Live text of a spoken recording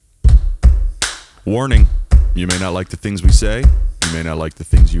Warning, you may not like the things we say. You may not like the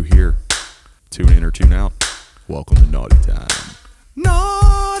things you hear. Tune in or tune out. Welcome to Naughty Time.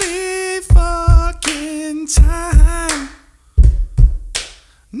 Naughty fucking time.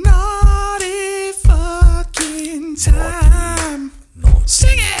 Naughty fucking time.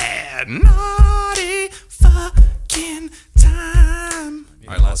 Sing it! Naughty fucking time.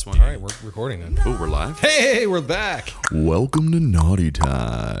 All right, last one. All right, we're recording then. Oh, we're live? Hey, we're back. Welcome to Naughty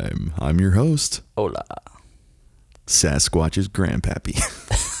Time. I'm your host, Hola. Sasquatch's grandpappy.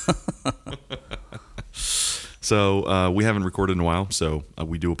 So we haven't recorded in a while, so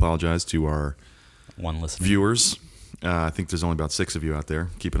we do apologize to our One listener. viewers. I think there's only about 6 of you out there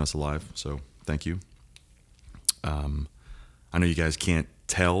keeping us alive, so thank you. I know you guys can't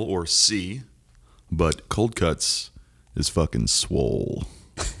tell or see, but Cold Cuts is fucking swole,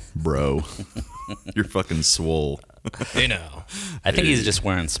 bro. You're fucking swole. Hey now. I think he's just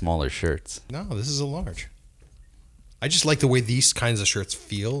wearing smaller shirts. No, this is a large. I just like the way these kinds of shirts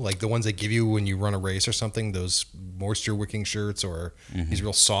feel, like the ones they give you when you run a race or something, those moisture wicking shirts or these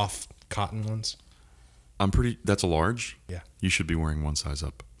real soft cotton ones. That's a large? Yeah. You should be wearing one size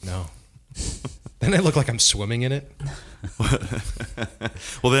up. No. Then I look like I'm swimming in it.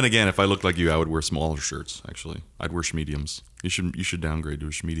 Well, then again, if I looked like you, I would wear smaller shirts, actually. I'd wear mediums. You should downgrade to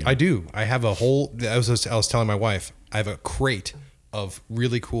a medium. I do. I have a whole, I was telling my wife, I have a crate of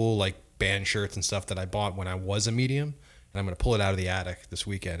really cool like band shirts and stuff that I bought when I was a medium, and I'm going to pull it out of the attic this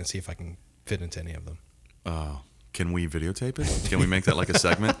weekend and see if I can fit into any of them. Can we videotape it? Can we make that like a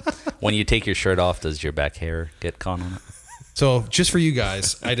segment? When you take your shirt off, does your back hair get caught on it? So just for you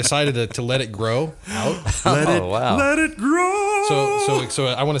guys, I decided to let it grow out. Wow. Let it grow. So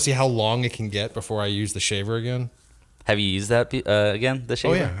I want to see how long it can get before I use the shaver again. Have you used that again, the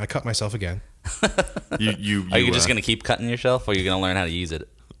shaver? Oh yeah, I cut myself again. Are you just going to keep cutting yourself, or are you going to learn how to use it?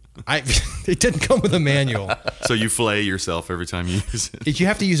 It didn't come with a manual. So you flay yourself every time you use it. You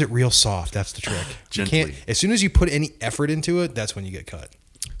have to use it real soft. That's the trick. Gently. You can't. As soon as you put any effort into it, that's when you get cut.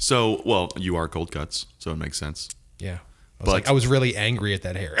 So, well, you are Cold Cuts, so it makes sense. Yeah. But- I was really angry at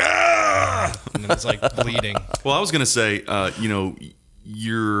that hair. And then it's like bleeding. Well, I was gonna say,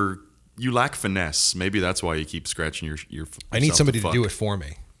 you lack finesse. Maybe that's why you keep scratching your. I need somebody to do it for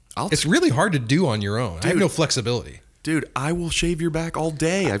me. It's really hard to do on your own. I have no flexibility. Dude, I will shave your back all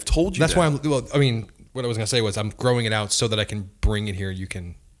day. I've told you That's that. why what I was going to say was I'm growing it out so that I can bring it here. You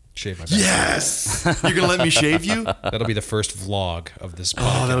can shave my back. Yes! You're going to let me shave you? That'll be the first vlog of this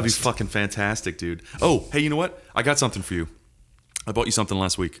podcast. Oh, that'll be fucking fantastic, dude. Oh, hey, you know what? I got something for you. I bought you something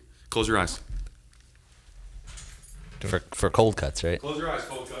last week. Close your eyes. For cold cuts, right? Close your eyes,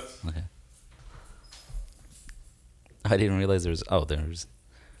 Cold Cuts. Okay. I didn't realize there was... Oh, there's...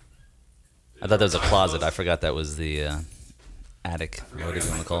 I thought there was a closet. I forgot that was the attic. What do you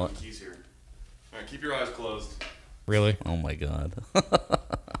want to call it? Keys here. All right, keep your eyes closed. Really? Oh, my God.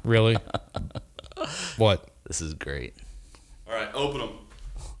 Really? What? This is great. All right, open them.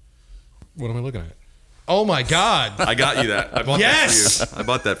 What am I looking at? Oh my God. I got you that. I bought Yes! that for you. I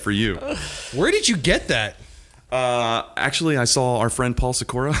bought that for you. Where did you get that? Actually, I saw our friend Paul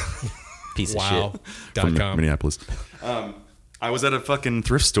Sikora Piece of Wow. shit. from .com. Minneapolis. I was at a fucking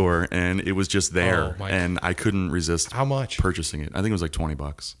thrift store and it was just there, Oh, my- and I couldn't resist How much? purchasing it. I think it was like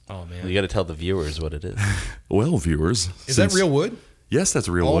 $20. Oh man. You got to tell the viewers what it is. Well, viewers, Is that real wood? Yes, that's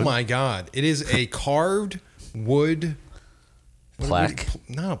real Oh wood. my God. It is a carved wood Plaque.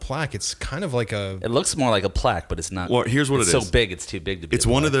 Not a plaque. It's kind of like a... It looks more like a plaque, but it's not. Well, here's what it's it so is. big, it's too big to be. It's a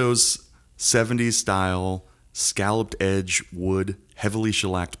one plaque. of those 70s style scalloped edge wood, heavily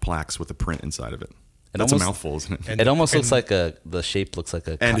shellacked plaques with a print inside of it. That's almost- a mouthful, isn't it? It almost looks like the shape looks like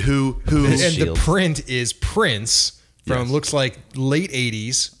a. And who And the Shield. print is Prince from, Yes. looks like late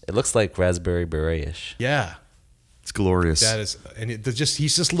 80s. It looks like raspberry beret-ish. Yeah. it's glorious. That is, and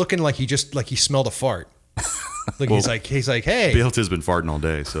he's just looking like he smelled a fart. Like he's like, hey, BLT's been farting all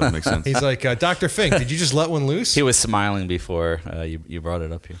day, so it makes sense. he's like, Dr. Fink, did you just let one loose? He was smiling before you brought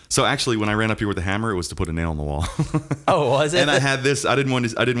it up here. So actually, when I ran up here with a hammer, it was to put a nail in the wall. Oh, was it? And I had this. I didn't want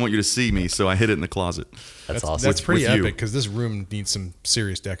you to see me, so I hid it in the closet. That's awesome. That's pretty with you. epic because this room needs some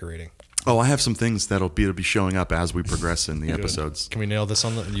serious decorating. Oh, I have some things that'll be showing up as we progress in the episodes. Can we nail this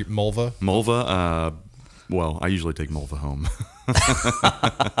on the Mulva? Mulva, well, I usually take Mulva home.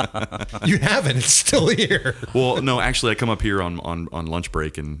 You haven't. It's still here. Well, no, actually, I come up here on lunch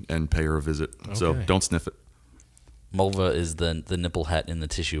break and pay her a visit. So Okay. don't sniff it. Mulva is the nipple hat in the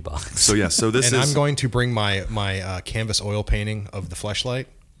tissue box. So yeah, so this And is. I'm going to bring my canvas oil painting of the fleshlight.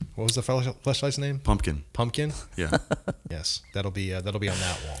 What was the fleshlight's name? Pumpkin. Pumpkin. Yeah. Yes, that'll be on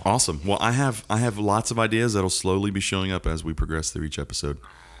that wall. Awesome. Well, I have lots of ideas that'll slowly be showing up as we progress through each episode.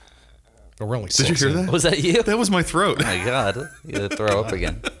 But we're only Did you six hear in. that? Was that you? That was my throat. Oh my God. You gotta throw up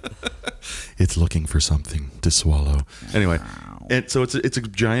again. It's looking for something to swallow. Anyway, and so it's a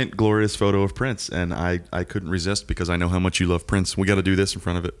giant, glorious photo of Prince, and I couldn't resist because I know how much you love Prince. We got to do this in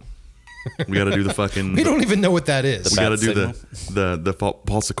front of it. We got to do the fucking. We don't even know what that is. We got to Bat do the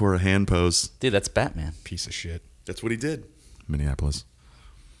Paul Sikora hand pose. Dude, that's Batman. Piece of shit. That's what he did.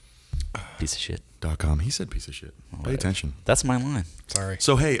 Minneapolis.com. Piece of shit. He said piece of shit. Pay attention. That's my line. Sorry.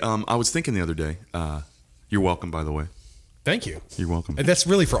 So hey, I was thinking the other day. You're welcome, by the way. Thank you. You're welcome. And that's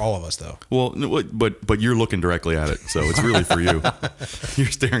really for all of us, though. Well, no, but you're looking directly at it, so it's really for you.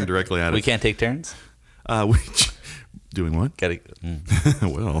 You're staring directly at We it. can't take turns? Doing what? Gotta.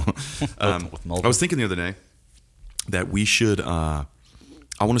 Well, with Mulder. I was thinking the other day that we should. I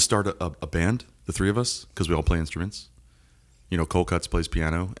want to start a band, the three of us, because we all play instruments. You know, Cole Cuts plays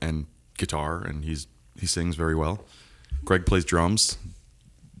piano and guitar, and he sings very well. Greg plays drums.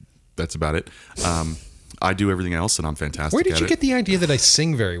 That's about it. I do everything else, and I'm fantastic. Where did at you it. get the idea that I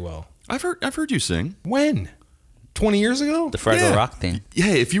sing very well? I've heard you sing. When? 20 years ago? The Fraggle Yeah. Rock thing. Yeah,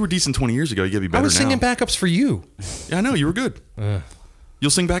 if you were decent 20 years ago, you gotta be better I was now. singing backups for you. Yeah, I know you were good.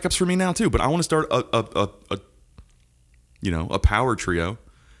 You'll sing backups for me now too. But I want to start a power trio,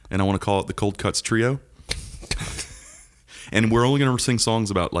 and I want to call it the Cold Cuts Trio. And we're only going to sing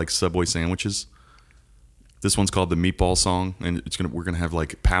songs about like Subway sandwiches. This one's called the Meatball Song, and we're gonna have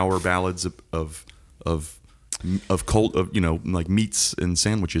like power ballads of like meats and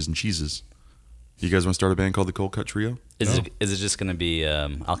sandwiches and cheeses. You guys want to start a band called the Cold Cut Trio? Is it just gonna be a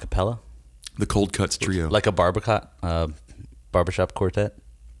cappella? The Cold Cuts Trio. Like a barbershop quartet,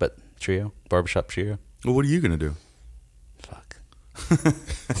 but trio? Barbershop trio? Well, what are you gonna do? Fuck.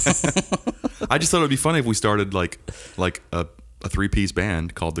 I just thought it would be funny if we started like a 3-piece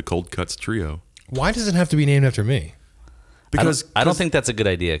band called the Cold Cuts Trio. Why does it have to be named after me? Because I don't think that's a good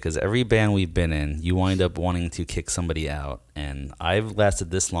idea because every band we've been in, you wind up wanting to kick somebody out, and I've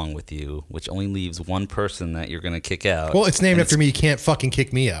lasted this long with you, which only leaves one person that you're gonna kick out. Well, it's named after me. You can't fucking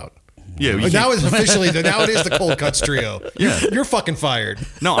kick me out. yeah, you Now can't- it's officially now it is the Cold Cuts Trio. Yeah. You're fucking fired.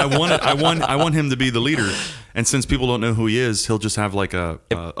 no, I want him to be the leader, and since people don't know who he is, he'll just have like a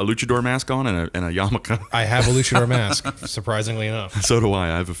luchador mask on and a yarmulke. I have a luchador mask, surprisingly enough. So do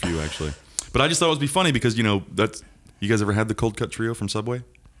I. I have a few actually, but I just thought it would be funny because that's. You guys ever had the Cold Cut Trio from Subway?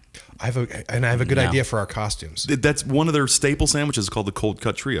 I have a good No. idea for our costumes. That's one of their staple sandwiches called the Cold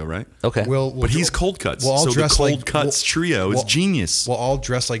Cut Trio, right? Okay. But he's Cold Cuts, we'll all so the dress Cold like- Cuts Trio is we'll- genius. We'll all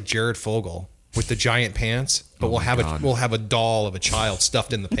dress like Jared Fogle with the giant pants, but we'll have God. we'll have a doll of a child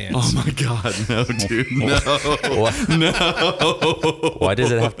stuffed in the pants. Oh my God, no, dude, no. Why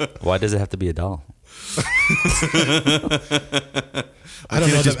does it have to be a doll? I don't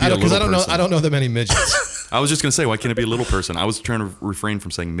can't know it just them, be a because little person? I don't know that many midgets. I was just gonna say, why can't it be a little person? I was trying to refrain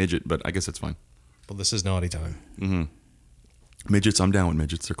from saying midget, but I guess it's fine. Well, this is naughty time. Midgets, I'm down with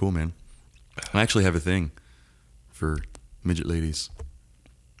midgets. They're cool, man. I actually have a thing for midget ladies.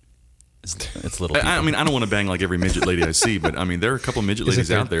 It's little. I mean, I don't want to bang like every midget lady I see, but I mean, there are a couple of midget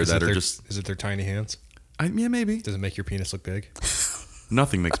ladies out there that are just. Is it their tiny hands? Yeah, maybe. Does it make your penis look big?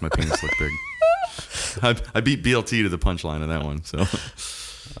 Nothing makes my penis look big. I beat BLT to the punchline of that one.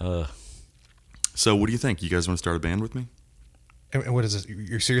 So what do you think? You guys want to start a band with me? And what is this?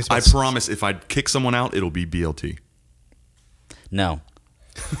 You're serious I about promise if I kick someone out, it'll be BLT. No.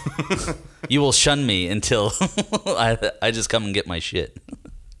 You will shun me until I just come and get my shit.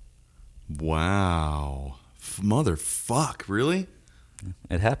 Wow. Motherfuck, really?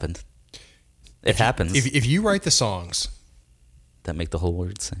 It happened. It happens. If you write the songs that make the whole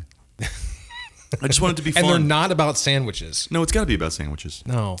word sing. I just want it to be and they're fun. not about sandwiches, No, it's got to be about sandwiches.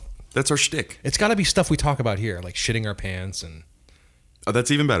 no, That's our shtick. it's got to be stuff we talk about here, like shitting our pants and Oh,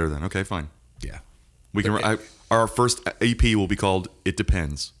 that's even better then. Okay, fine. yeah. We can. Our first EP will be called "It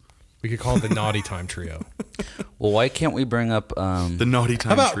Depends." We could call it the Naughty Time Trio. Well, why can't we bring up? The Naughty Time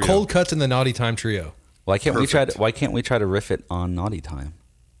How about Trio. Cold Cuts and the Naughty Time Trio? Why can't Perfect. Why can't we try to riff it on Naughty Time?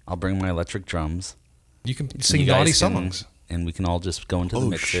 I'll bring my electric drums. You can and sing you guys naughty can- songs. and we can all just go into the Oh,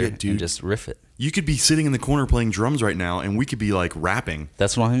 mixer shit, dude. and just riff it. You could be sitting in the corner playing drums right now, and we could be like rapping.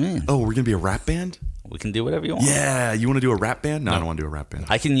 That's what I mean. Oh, we're gonna be a rap band? We can do whatever you want. Yeah, you want to do a rap band? No, I don't want to do a rap band.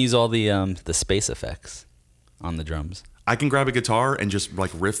 I can use all the space effects on the drums. I can grab a guitar and just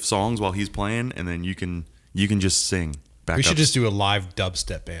like riff songs while he's playing, and then you can just sing. We should just do a live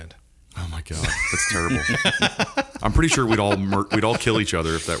dubstep band. Oh my god, that's terrible. I'm pretty sure we'd all kill each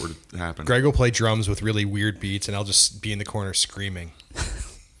other if that were to happen. Greg will play drums with really weird beats, and I'll just be in the corner screaming.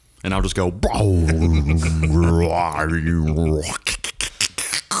 And I'll just go.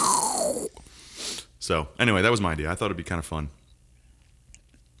 So anyway, that was my idea. I thought it'd be kind of fun.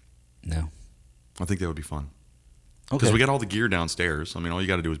 No. I think that would be fun. Because Okay. we got all the gear downstairs. I mean, all you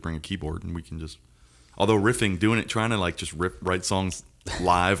got to do is bring a keyboard and we can just. Although riffing, doing it, trying to like just write songs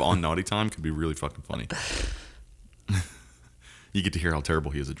live on Naughty Time could be really fucking funny. You get to hear how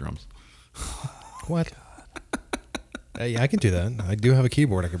terrible he is at drums. What? Yeah, I can do that. I do have a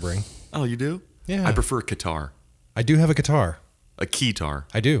keyboard I could bring. Oh, you do? Yeah. I prefer a guitar. I do have a guitar. A keytar.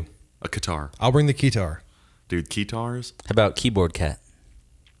 I do. A guitar. I'll bring the guitar. Dude, keytars? How about Keyboard Cat?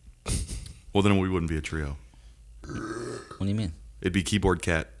 Well, then we wouldn't be a trio. What do you mean? It'd be Keyboard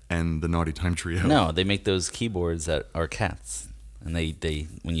Cat and the Naughty Time Trio. No, they make those keyboards that are cats, and they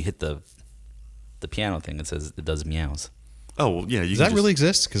when you hit the piano thing, it does meows Oh, well, yeah. You Does can that just- really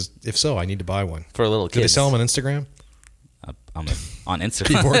exist? Because if so, I need to buy one. for little Do they kids. sell them on Instagram? I'm on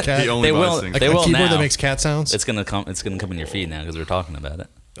Instagram. Keyboard Cat? He only They buys will. things. They a will keyboard now. that makes cat sounds? It's gonna come. It's gonna come in your feed now because we're talking about it.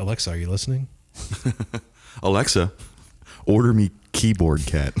 Alexa, are you listening? Alexa, order me Keyboard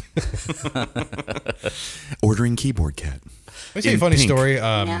Cat. Ordering Keyboard Cat. Let me tell you a In funny pink. story.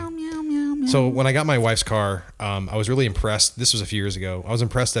 So when I got my wife's car, I was really impressed. This was a few years ago. I was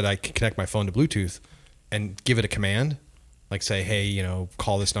impressed that I could connect my phone to Bluetooth and give it a command, like say, hey,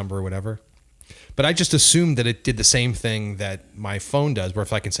 call this number or whatever. But I just assumed that it did the same thing that my phone does, where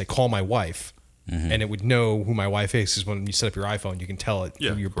if I can say, call my wife, and it would know who my wife is, because when you set up your iPhone, you can tell it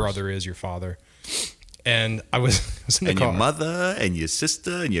Yeah, who your of course. brother is, your father. And I was in the And car. your mother and your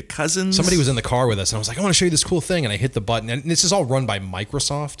sister and your cousins. Somebody was in the car with us, and I was like, I want to show you this cool thing. And I hit the button, and this is all run by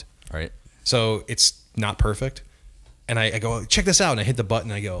Microsoft. Right. So it's not perfect. And I go, check this out. And I hit the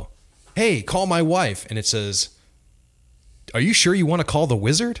button. And I go, hey, call my wife. And it says, are you sure you want to call the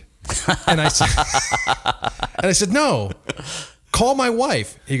wizard? And I said, no, call my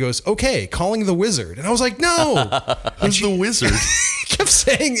wife. He goes, okay, calling the wizard. And I was like, no. Who's the wizard? He kept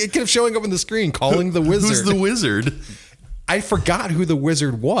saying, it kept showing up on the screen, calling the wizard. Who's the wizard? I forgot who the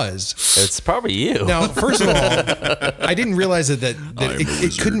wizard was. It's probably you. Now, first of all, I didn't realize that I'm a it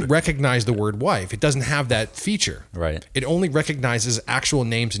wizard. couldn't recognize the word wife. It doesn't have that feature. Right. It only recognizes actual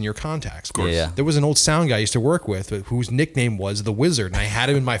names in your contacts. Of course. Yeah. There was an old sound guy I used to work with whose nickname was the Wizard, and I had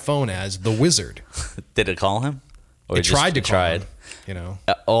him in my phone as the Wizard. Did it call him? Or It tried to call tried?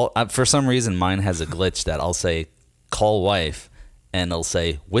 him, For some reason, mine has a glitch that I'll say, call wife, and it'll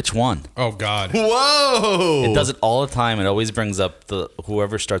say, which one? Oh, God. Whoa! It does it all the time. It always brings up the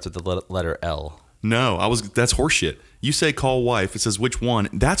whoever starts with the letter L. No, that's horseshit. You say call wife, it says which one.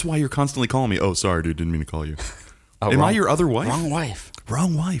 That's why you're constantly calling me. Oh, sorry, dude, didn't mean to call you. Oh, Am I wrong- your other wife? Wrong wife.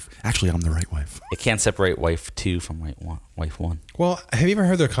 Wrong wife. Actually, I'm the right wife. It can't separate wife 2 from wife 1. Well, have you ever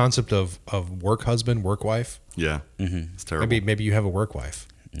heard the concept of work husband, work wife? Yeah. Mm-hmm. It's terrible. Maybe you have a work wife.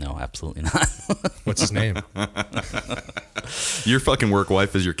 No, absolutely not. What's his name? Your fucking work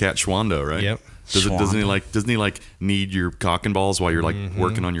wife is your cat Schwando, right? Yep. Doesn't he like need your cock and balls while you're like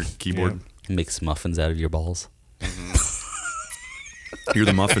working on your keyboard? Yeah. Makes muffins out of your balls. You're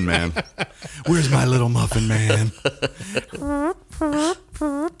the muffin man. Where's my little muffin man?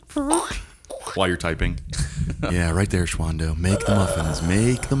 While you're typing. Yeah, right there, Schwando. Make the muffins.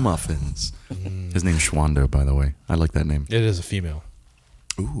 Make the muffins. His name's Schwando, by the way. I like that name. It is a female.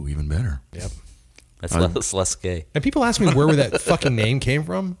 Ooh, even better. Yep. That's less gay. And people ask me where that fucking name came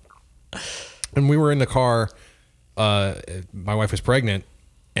from. And we were in the car. My wife was pregnant,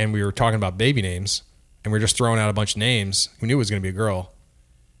 and we were talking about baby names, and we were just throwing out a bunch of names. We knew it was going to be a girl.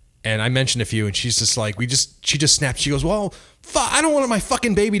 And I mentioned a few, and she's just like, she just snapped. She goes, well, I don't want my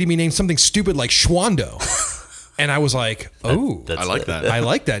fucking baby to be named something stupid like Schwando. And I was like, oh, That's I like it. that. I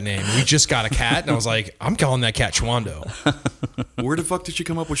like that name. We just got a cat, and I was like, I'm calling that cat Schwando. Where the fuck did you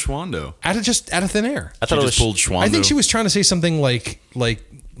come up with Schwando? Out of thin air. I She thought it was just pulled Schwando. I think she was trying to say something like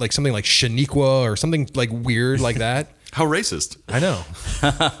something like Shaniqua or something like weird like that. How racist. I know.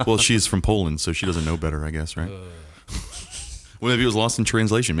 Well, she's from Poland, so she doesn't know better, I guess, right? Well, maybe it was lost in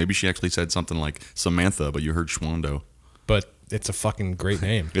translation. Maybe she actually said something like Samantha, but you heard Schwando. But it's a fucking great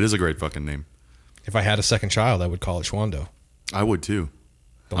name. It is a great fucking name. If I had a second child, I would call it Schwando. I would too.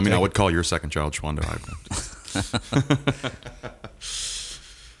 Don't I take would it. call your second child Schwando.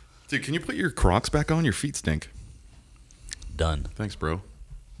 Dude, can you put your Crocs back on? Your feet stink. Done. Thanks, bro.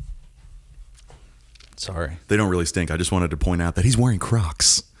 Sorry. They don't really stink. I just wanted to point out that he's wearing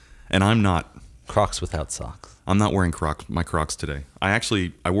Crocs, and I'm not. Crocs without socks. I'm not wearing my Crocs today. I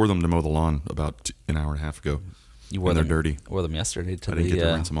wore them to mow the lawn about an hour and a half ago. You wore And they're them dirty. Wore them yesterday to I didn't get to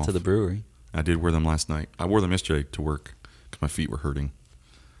the rinse them off. to the brewery. I did wear them last night. I wore them yesterday to work because my feet were hurting.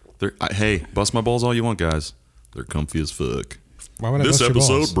 Hey, bust my balls all you want, guys. They're comfy as fuck. Why would I This bust your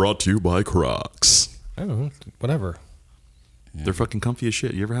episode balls? brought to you by Crocs. I don't know. Whatever. They're fucking comfy as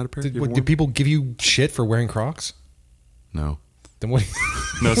shit. You ever had a pair? You ever worn Did people give you shit for wearing Crocs? them? No. Then what,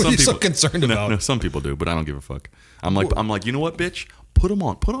 No, what some are you people so concerned about? No, some people do, but I don't give a fuck. I'm like, you know what, bitch? Put them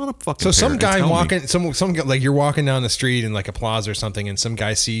on. Put on a fucking. So pair some and guy tell me. walking, some guy, like you're walking down the street in like a plaza or something, and some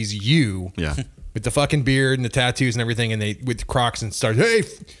guy sees you, Yeah. with the fucking beard and the tattoos and everything, and they with the Crocs and start, hey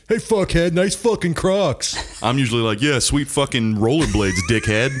fuckhead, nice fucking Crocs. I'm usually like, yeah, sweet fucking rollerblades,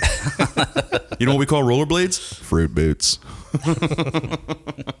 dickhead. You know what we call rollerblades? Fruit boots.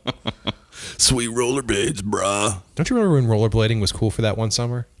 Sweet rollerblades, bruh. Don't you remember when rollerblading was cool for that one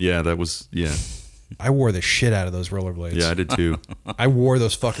summer? Yeah, that was, yeah. I wore the shit out of those rollerblades. Yeah, I did too. I wore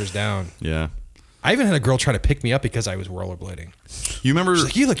those fuckers down. Yeah. I even had a girl try to pick me up because I was rollerblading. You remember? She's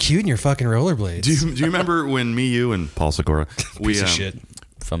like, you look cute in your fucking rollerblades. Do you remember when me, you, and Paul Sikora, Piece of shit.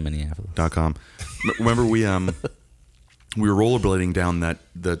 From Minneapolis. .com. Remember we were rollerblading down that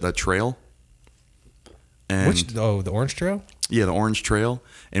trail, and The Orange Trail? yeah, the orange trail,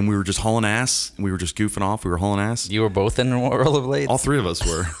 and we were just hauling ass. And we were just goofing off. We were hauling ass. You were both in rollerblades? All three of us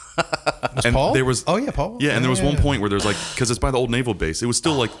were. Was And Paul? there was- Oh, yeah, Paul. Yeah, and there was one yeah. point where there's like, because it's by the old naval base. It was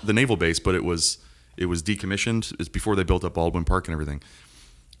still like the naval base, but it was decommissioned. It's before they built up Baldwin Park and everything.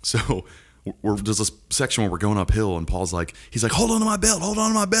 So there's this section where we're going uphill, and Paul's like, he's like, hold on to my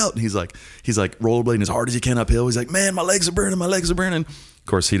belt, and he's like rollerblading as hard as he can uphill. He's like, man, my legs are burning. Of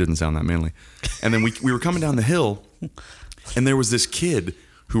course, he didn't sound that manly. And then we were coming down the hill, and there was this kid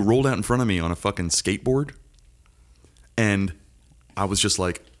who rolled out in front of me on a fucking skateboard, and I was just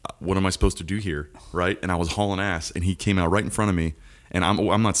like, what am I supposed to do here, right? And I was hauling ass, and he came out right in front of me, and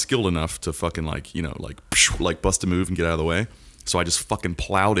I'm not skilled enough to fucking like bust a move and get out of the way. So I just fucking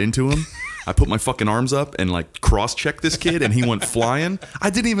plowed into him. I put my fucking arms up and like cross-checked this kid, and he went flying.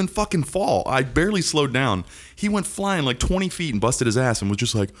 I didn't even fucking fall. I barely slowed down. He went flying like 20 feet and busted his ass and was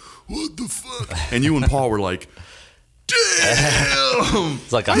just like, what the fuck? And you and Paul were like, damn.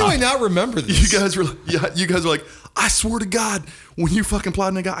 It's like Why do I not remember this? You guys were like, I swear to God, when you fucking plowed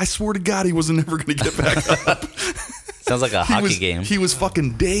in that guy, I swear to God he wasn't never going to get back up. Sounds like a hockey game. He was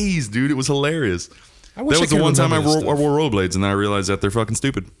fucking dazed, dude. It was hilarious. I wish That I was the could one time I remember this wore stuff. rollerblades, and then I realized that they're fucking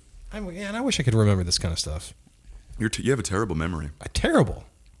stupid. And I wish I could remember this kind of stuff. You have a terrible memory, Terrible.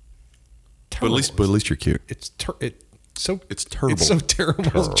 but at least you're cute. It's terrible. It's terrible. It's so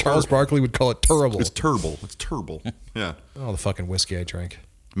terrible. As Charles Barkley would call it terrible. It's terrible. It's terrible. Yeah, Oh, the fucking whiskey I drank.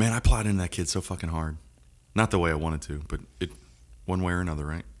 man, I plowed into that kid so fucking hard. Not the way I wanted to, but it one way or another,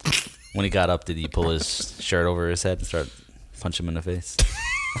 right? When he got up, did he pull his shirt over his head and start punch him in the face?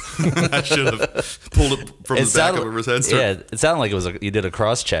 I should have pulled it from the back of his head. Yeah, it sounded like it was you did a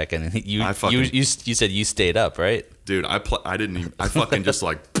cross check, and you said you stayed up, right? Dude, I didn't even. I fucking just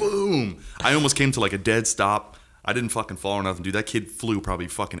like boom. I almost came to like a dead stop. I didn't fucking fall or nothing, dude. That kid flew probably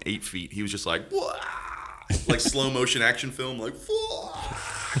fucking 8 feet. He was just like, wah! Like slow motion action film, like. Wah!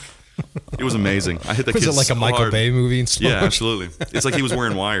 It was amazing. I hit that Was kid it like so a Michael hard. Bay movie in slow Yeah, motion? absolutely. It's like he was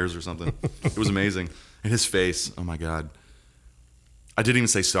wearing wires or something. It was amazing. And his face, oh my god. I didn't even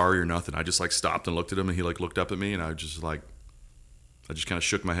say sorry or nothing. I just like stopped and looked at him, and he like looked up at me, and I just kind of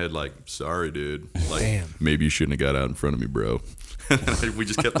shook my head like, sorry, dude. Like, Damn. maybe you shouldn't have got out in front of me, bro. And we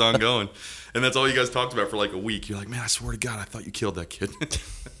just kept on going. And that's all you guys talked about for like a week. You're like, man, I swear to God, I thought you killed that kid.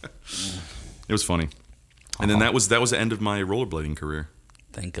 It was funny. And then that was the end of my rollerblading career.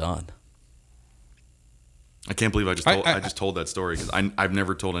 Thank God. I can't believe I just told that story, because I've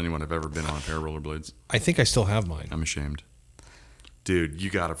never told anyone I've ever been on a pair of rollerblades. I think I still have mine. I'm ashamed. Dude, you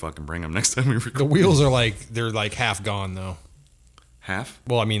gotta fucking bring them next time we record. The wheels are they're like half gone though. Half?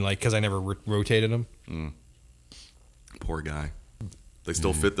 Well, I mean, like, because I never rotated them. Poor guy. They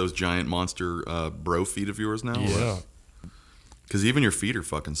still fit those giant monster bro feet of yours now? Yeah. Because even your feet are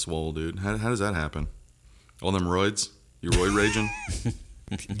fucking swole, dude. How does that happen? All them roids? You roid raging?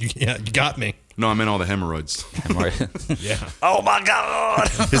 You got me. No, I meant all the hemorrhoids. Yeah. Oh my God!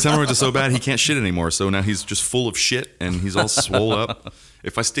 His hemorrhoids are so bad he can't shit anymore. So now he's just full of shit, and he's all swole up.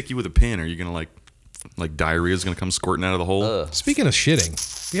 If I stick you with a pin, are you gonna like diarrhea's gonna come squirting out of the hole? Speaking of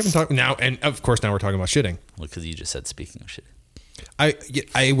shitting, we haven't talked now, and of course now we're talking about shitting. Well, because you just said speaking of shit.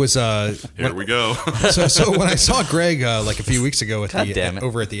 I was Here we go. so when I saw Greg like a few weeks ago God damn it.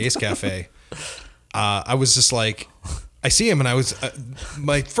 over at the Ace Cafe, I was just like, I see him, and I was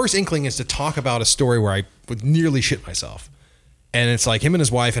my first inkling is to talk about a story where I would nearly shit myself, and it's like him and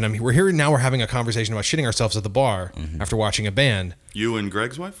his wife, and we're here now. We're having a conversation about shitting ourselves at the bar after watching a band. You and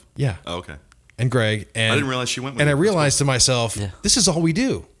Greg's wife? Yeah, Oh, okay. and Greg, and I didn't realize she went with and I you. realized to myself, this is all we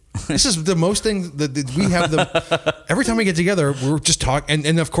do. This is the most thing that we have. Every time we get together, we're just talking,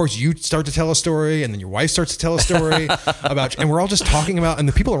 and of course you start to tell a story, and then your wife starts to tell a story about, and we're all just talking about, and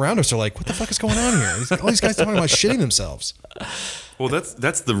the people around us are like, "What the fuck is going on here? All these guys talking about shitting themselves." Well, that's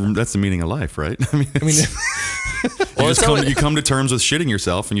the meaning of life, right? I mean, Well, you come to terms with shitting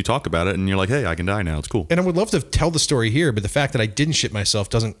yourself and you talk about it and you're like, hey, I can die now. It's cool. And I would love to tell the story here, but the fact that I didn't shit myself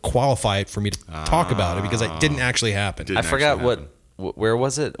doesn't qualify it for me to talk about it because it didn't actually happen. I forgot where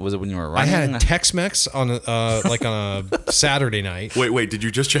was it? Was it when you were running? I had a Tex-Mex on a Saturday night. Wait, did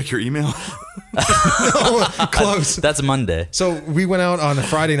you just check your email? No, close. That's Monday. So we went out on a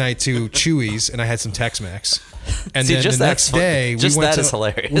Friday night to Chewy's, and I had some Tex-Mex. And See, then just the that's next day, just we went that to, is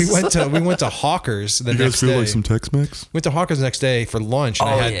hilarious. We went to Hawkers the next day. Tex-Mex? Went to Hawkers the next day for lunch, and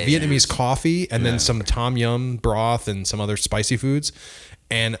Oh, I had yeah, Vietnamese coffee and then some tom yum broth and some other spicy foods.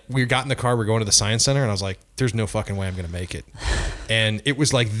 And we got in the car, we're going to the Science Center, and I was like, there's no fucking way I'm going to make it. And it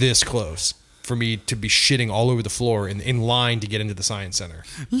was like this close for me to be shitting all over the floor in line to get into the Science Center.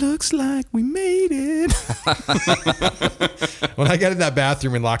 Looks like we made it. When I got in that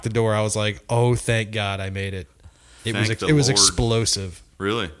bathroom and locked the door, I was like, oh, thank God I made it. It Thank the was Lord. explosive.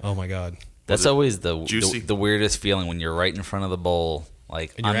 Really? Oh my God. That's always the juicy? the weirdest feeling when you're right in front of the bowl,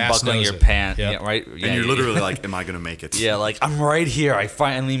 like And your ass unbuckling knows your it. pants, Yep. yeah, right? Yeah, And you're literally like, am I going to make it? yeah, like I'm right here. I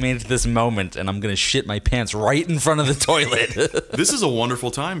finally made it to this moment, and I'm gonna shit my pants right in front of the toilet. This is a wonderful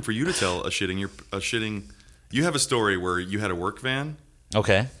time for you to tell a shitting. You have a story where you had a work van.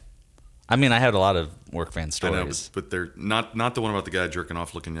 Okay. I mean, I had a lot of work van I know, stories. but they're not the one about the guy jerking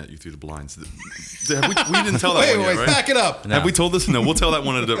off looking at you through the blinds. We didn't tell that Wait, one yet, right? back it up. Have we told this? No, we'll tell that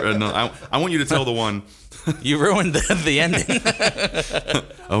one. I want you to tell the one. You ruined the ending.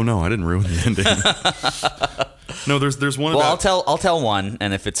 Oh no, I didn't ruin the ending. No, there's one Well, about I'll tell one,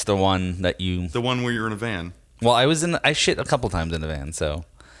 and if it's the one that you, the one where you're in a van. well, I shit a couple times in the van, so,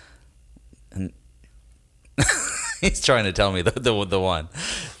 and he's trying to tell me the one.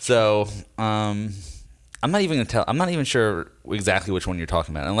 So, I'm not even sure exactly which one you're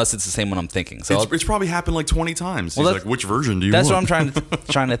talking about, unless it's the same one I'm thinking. So It's probably happened like 20 times. Well, He's that's- like, which version do you that's want? what I'm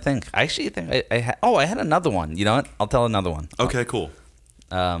trying to think. I actually think I had another one. You know what? I'll tell another one. Okay, cool.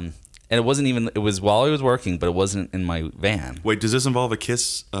 And it wasn't even. It was while I was working, but it wasn't in my van. Wait, does this involve a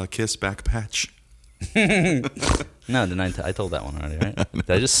kiss back patch? No, I told that one already, right? Did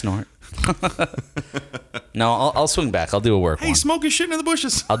I just snort? No, I'll swing back. I'll do a work Hey, one. smoking shit in the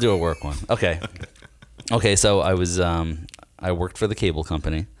bushes. I'll do a work one. Okay. So I was I worked for the cable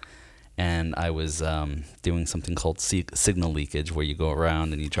company, and I was doing something called signal leakage, where you go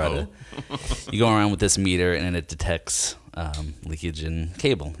around and you try to you go around with this meter, and it detects leakage in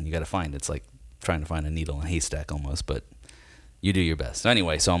cable. And you got to find it's like trying to find a needle in a haystack almost, but you do your best. So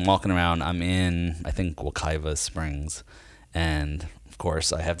anyway, so I'm walking around. I'm in I think Wekiva Springs, and of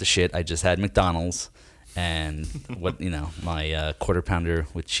course I have to shit. I just had McDonald's. And my quarter pounder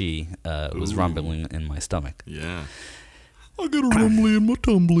with cheese was rumbling in my stomach. Yeah. I got a rumbly in my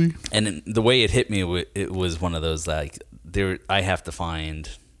tumbly. And the way it hit me, it was one of those like I have to find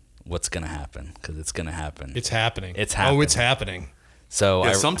what's gonna happen because it's gonna happen. It's happening. It's Oh, it's happening. happening. So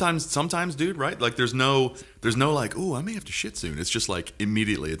Yeah, sometimes, dude, right? Like, there's no like, ooh, I may have to shit soon. It's just like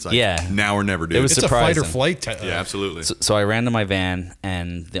immediately. It's like, Yeah. now or never, dude. It was It's a fight or surprising. flight. yeah, absolutely. So I ran to my van,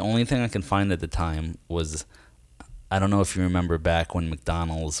 and the only thing I can find at the time was, I don't know if you remember back when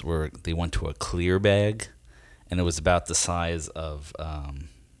McDonald's they went to a clear bag, and it was about the size of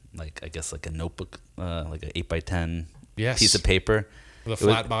like a notebook, like an 8x10 Yes. piece of paper. With a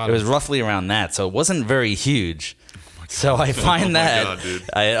flat bottom. It was roughly around that, so it wasn't very huge. So I find Oh my that, God, dude.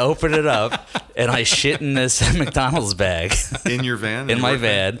 I open it up, and I shit in this McDonald's bag. In your van? In my your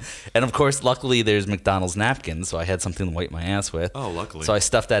van. And of course, luckily, there's McDonald's napkins, so I had something to wipe my ass with. Oh, luckily. So I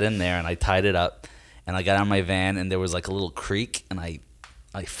stuffed that in there, and I tied it up, and I got out of my van, and there was like a little creek, and I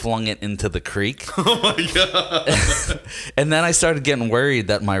flung it into the creek. Oh, my God. And then I started getting worried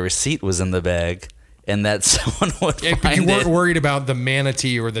that my receipt was in the bag, and that someone would Yeah, but find you weren't it. worried about the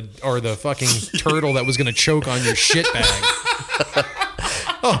manatee or the fucking turtle that was going to choke on your shit bag.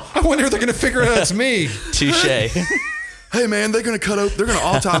 Oh, I wonder if they're going to figure out it's me. Touche. Hey, man, they're going to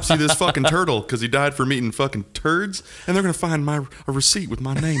autopsy this fucking turtle because he died from eating fucking turds, and they're going to find a receipt with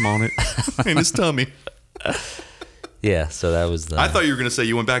my name on it in his tummy. Yeah, so that was the... I thought you were going to say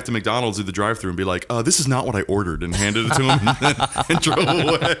you went back to McDonald's at the drive-thru and be like, this is not what I ordered, and handed it to him and drove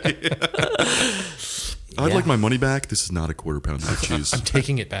away. I'd Yeah. like my money back. This is not a quarter pounder of cheese. I'm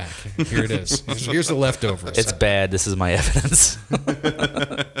taking it back. Here it is. Here's the leftovers. It's bad. This is my evidence.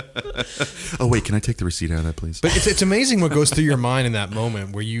 Oh, wait, can I take the receipt out of that, please? But it's amazing what goes through your mind in that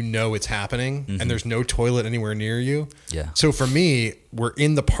moment where you know it's happening and there's no toilet anywhere near you. Yeah. So for me, we're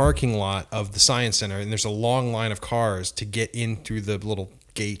in the parking lot of the Science Center and there's a long line of cars to get in through the little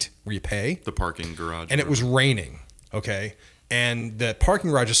gate where you pay. The parking garage. And it was raining, okay? And the parking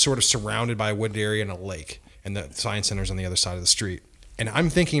garage is sort of surrounded by a wooded area and a lake. and the Science Center's on the other side of the street. And I'm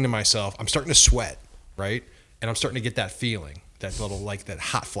thinking to myself, I'm starting to sweat, right? And I'm starting to get that feeling, that little, like, that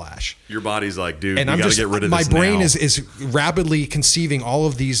hot flash. Your body's like, dude, And you I'm got to just, get rid of my this brain now. is rapidly conceiving all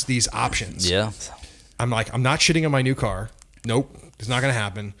of these options. Yeah. I'm like, I'm not shitting on my new car. Nope, it's not going to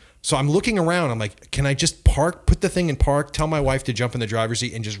happen. So I'm looking around. I'm like, can I just park, put the thing in park, tell my wife to jump in the driver's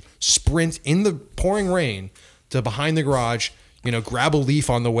seat and just sprint in the pouring rain to behind the garage, grab a leaf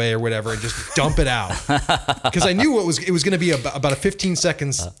on the way or whatever and just dump it out. Because I knew it was going to be about a 15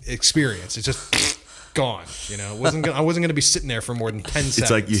 seconds experience. It's just gone. I wasn't going to be sitting there for more than 10 seconds.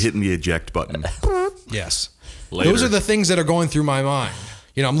 It's like you hitting the eject button. Yes. Later. Those are the things that are going through my mind.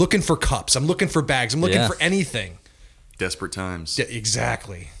 I'm looking for cups. I'm looking for bags. I'm looking Yeah. for anything. Desperate times. Yeah,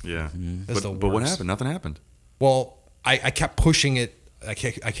 exactly. Yeah. That's the But what worst. happened? Nothing happened. Well, I kept pushing it. I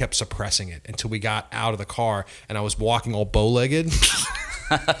kept suppressing it until we got out of the car and I was walking all bow-legged,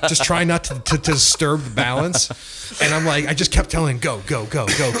 just trying not to disturb the balance. And I'm like, I just kept telling him,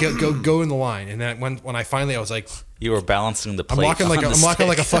 go in the line. And then when I finally, I was like, You were balancing the I'm plate. walking like on the I'm walking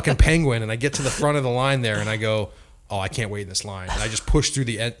like a stick. fucking penguin. And I get to the front of the line there and I go, oh, I can't wait in this line. And I just push through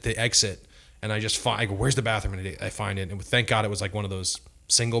the exit and I just I go, where's the bathroom? And I find it. And thank God it was like one of those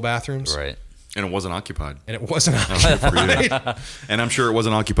single bathrooms. Right. And it wasn't occupied. And it wasn't For you. And I'm sure it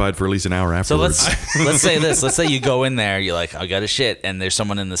wasn't occupied for at least an hour So afterwards. let's say this. Let's say you go in there. You're like, I got to shit, and there's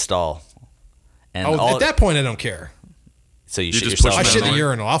someone in the stall. And Oh, at that point, I don't care. so you You shit just push yourself. I them shit in the annoying.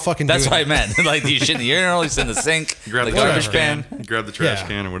 urinal. I'll fucking That's do what I it. meant. Like, do you shit in the urinal? You sit in the sink, grab the the garbage trash can. can. Grab the trash Yeah.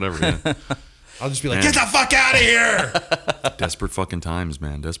 can or whatever. Yeah. I'll just be like, Man. get the fuck out of here. Desperate fucking times,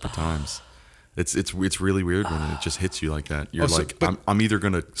 man. Desperate times. It's really weird when it just hits you like that. You're Oh, so- like, but- I'm either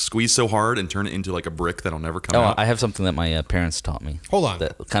gonna squeeze so hard and turn it into like a brick that'll never come Oh, out. I have something that my parents taught me. Hold on.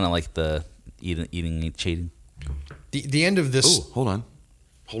 That kind of like the eating, cheating. The end of this. Ooh, hold on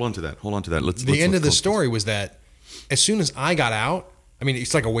to that. Let's The end of the story was that as soon as I got out, I mean,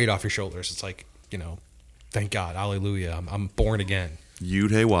 it's like a weight off your shoulders. It's like, thank God, hallelujah, I'm born again.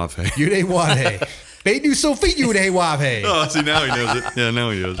 Yud hey wav hey. Yude Wade. Bedu Sophie Yude Wade. Oh, see, now he knows it. Yeah, now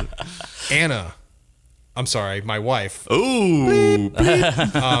he knows it. Anna, I'm sorry, my wife, Ooh.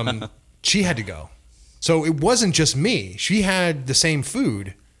 she had to go. So it wasn't just me. She had the same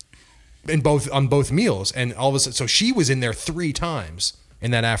food on both meals. And all of a sudden, so she was in there 3 times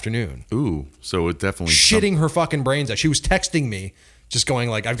in that afternoon. Ooh. So it definitely Shitting her fucking brains out. She was texting me, just going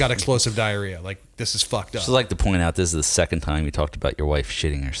like, I've got explosive diarrhea. Like, this is fucked up. Just like to point out, this is the second time you talked about your wife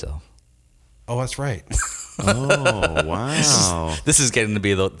shitting herself. Oh, that's right. Oh, wow. This is getting to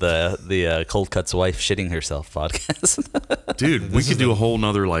be the Cold Cuts wife shitting herself podcast. Dude, we could do a whole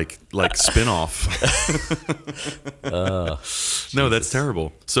nother like spin-off. No, that's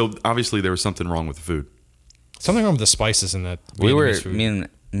terrible. So obviously there was something wrong with the food. Something wrong with the spices in that. we were Vietnamese food. me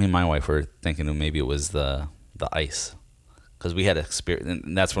and my wife were thinking that maybe it was the ice, because we had experience,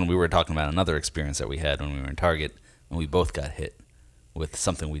 and that's when we were talking about another experience that we had when we were in Target, and we both got hit with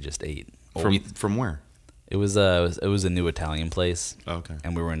something we just ate. Or From where? it was a new Italian place. Oh, okay.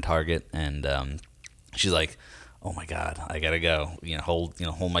 And we were in Target, and she's like, "Oh my God, I gotta go.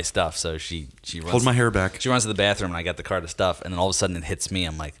 Hold my stuff." So she runs, Hold my hair back. She runs to the bathroom, and I got the cart of stuff, and then all of a sudden it hits me.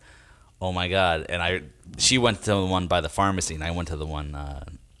 I'm like, "Oh my God!" And she went to the one by the pharmacy, and I went to the one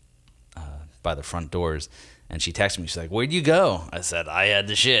by the front doors. And she texted me. She's like, "Where'd you go?" I said, "I had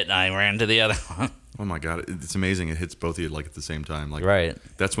the shit, and I ran to the other one." Oh my God, it's amazing. It hits both of you like at the same time. Like Right.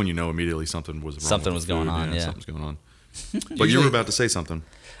 That's when you know immediately something was wrong. Something with was the going food. on, yeah. Something's going on. But you were about to say something.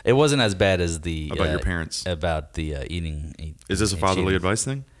 It wasn't as bad as the About your parents. About the eating. Is this a fatherly advice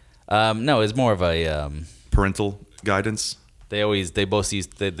thing? No, it's more of a. Parental guidance? They both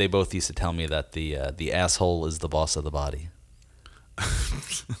used to tell me that the asshole is the boss of the body.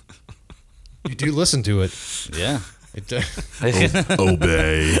 You do listen to it. Yeah.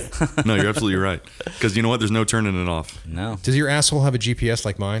 Obey. No, you're absolutely right. Because you know what? There's no turning it off. No. Does your asshole have a GPS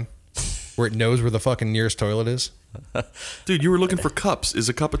like mine, where it knows where the fucking nearest toilet is? Dude, you were looking for cups. Is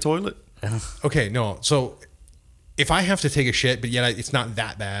a cup a toilet? Okay, no. So if I have to take a shit, but yet it's not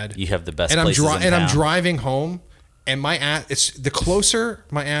that bad, You have the best. and I'm places in I'm town. driving home, and my ass, it's the closer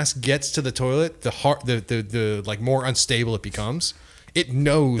my ass gets to the toilet, the like more unstable it becomes. It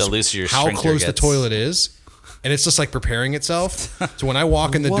knows The looser your how sphincter close the gets. toilet is, and it's just like preparing itself. So when I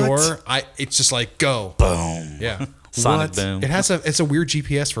walk in the What? door, it's just like go Boom. yeah. Sonic What? boom. It's a weird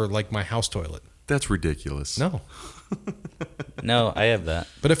GPS for like my house toilet. That's ridiculous. No, No, I have that.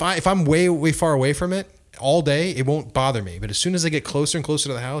 but if I'm way far away from it all day, it won't bother me. But as soon as I get closer and closer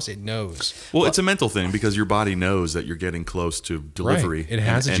to the house, it knows. Well, it's a mental thing because your body knows that you're getting close to delivery. It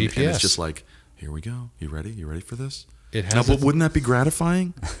has a and GPS. it's just like, here we go. You ready? You ready for this? It has Now, but a- wouldn't that be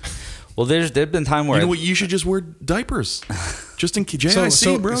gratifying? Well, there's been time where You know what? You should just wear diapers, just in case.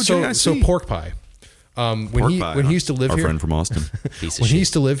 JIC, bro. JIC. So pork pie. When he used to live our here, friend from Austin. piece of when shit. he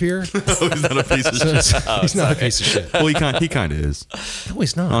used to live here, Oh, he's not a piece of shit. he's not a piece of shit. Well, he kind of is. No,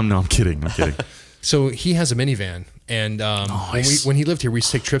 he's not. No, I'm kidding. So he has a minivan, and Nice. when he lived here, we used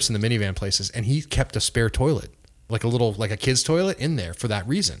to take trips in the minivan places, and he kept a spare toilet, like a kid's toilet, in there for that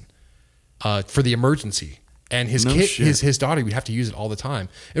reason, for the emergency. And his No kid, shit. his daughter, would have to use it all the time.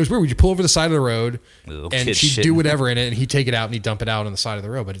 It was weird. Would you pull over the side of the road, Little and kid she'd shitting. do whatever in it, and he'd take it out and he'd dump it out on the side of the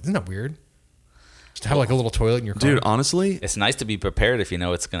road. But isn't that weird? Just to have like a little toilet in your car. Dude, honestly, It's nice to be prepared if you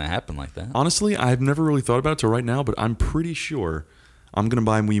know it's going to happen like that. I've never really thought about it till right now, but I'm pretty sure I'm gonna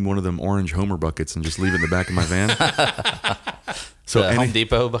buy me one of them orange Homer buckets and just leave it in the back of my van. So The Home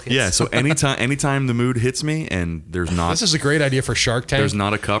Depot buckets. Yeah. So anytime the mood hits me and there's This is a great idea for Shark Tank. there's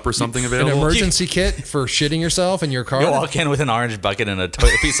not a cup or something an available. emergency kit for shitting yourself in your car. You walk in with an orange bucket and a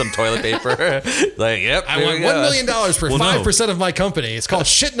piece of toilet paper. Like, yep. I here want we go. $1 million for Well, no. 5% of my company. It's called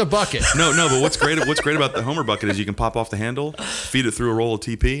shit in a bucket. No, but what's great about the Homer bucket is you can pop off the handle, feed it through a roll of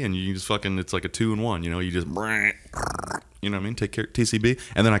TP, and you just fucking it's like a 2-in-1. You know, you just you know what I mean? Take care TCB,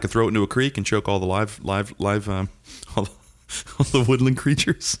 and then I can throw it into a creek and choke all the live all the woodland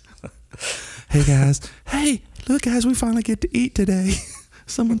creatures. Hey guys, look guys, we finally get to eat today.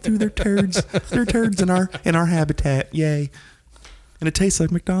 Someone threw their turds in our habitat. Yay! And it tastes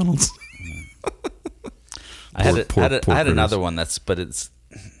like McDonald's. I had Poor another critters. one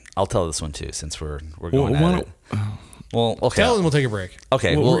I'll tell this one too since we're going why at it. Well, okay. Tell and we'll take a break.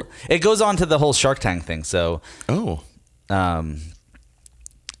 Okay, well, it goes on to the whole Shark Tank thing. So, Oh,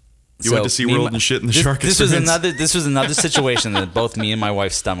 you so went to me and SeaWorld my- and shit in the this, shark this was experience? this was another situation that both me and my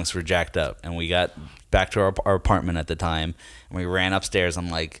wife's stomachs were jacked up, and we got back to our apartment at the time, and we ran upstairs. I'm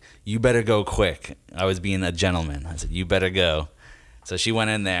like, "You better go quick." I was being a gentleman. I said, "You better go." So she went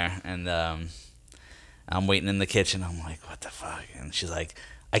in there, and I'm waiting in the kitchen. I'm like, "What the fuck?" And she's like,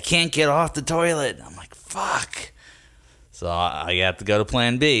 "I can't get off the toilet." I'm like, "Fuck." So I got to go to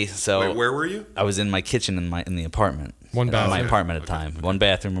Plan B. So Wait, where were you? I was in my kitchen in the apartment. One My bathroom. apartment at the time. One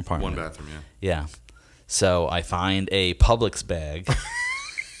bathroom apartment. One bathroom, yeah. Yeah. So I find a Publix bag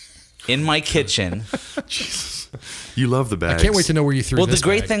in my kitchen. Jesus. You love the bags. I can't wait to know where you threw Well, this the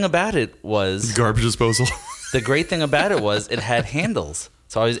great bag. thing about it was Garbage disposal. it had handles.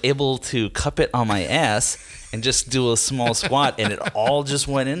 So I was able to cup it on my ass and just do a small squat, and it all just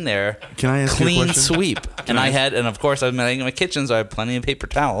went in there. Can I ask you a clean question? sweep? And of course, I was in my kitchen, so I had plenty of paper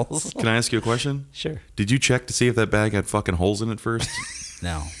towels. Can I ask you a question? Sure. Did you check to see if that bag had fucking holes in it first?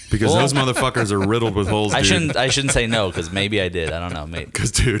 No. Because Well, those motherfuckers are riddled with holes, dude. I shouldn't say no because maybe I did. I don't know. Maybe.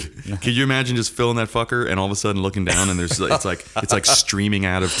 Because, dude, can you imagine just filling that fucker and all of a sudden looking down and there's it's like streaming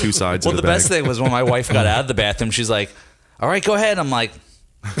out of two sides Well, of the the bag. best thing was when my wife got out of the bathroom. She's like, "All right, go ahead." I'm like,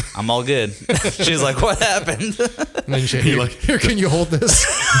 "I'm all good." She's like, "What happened?" And then here, can you hold this?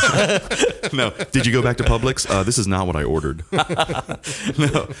 No, did you go back to Publix? This is not what I ordered.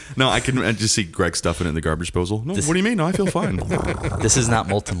 No, I just see Greg stuffing it in the garbage disposal. No, what do you mean? No, I feel fine. This is not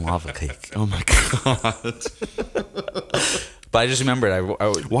molten lava cake. Oh my god. But I just remembered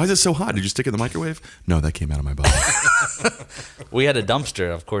Why is it so hot? Did you stick it in the microwave? No, that came out of my body. we had a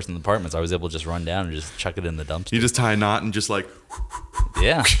dumpster, of course, in the apartment, so I was able to just run down and just chuck it in the dumpster. You just tie a knot and just like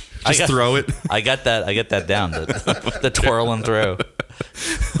Yeah, throw it. I got that down. The twirl and throw.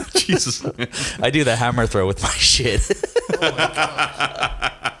 Jesus. I do the hammer throw with my shit.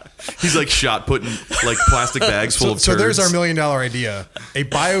 He's like shot putting like plastic bags full of turds. So there's our $1 million idea: a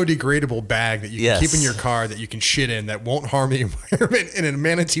biodegradable bag that you can Yes. keep in your car that you can shit in that won't harm the environment, and a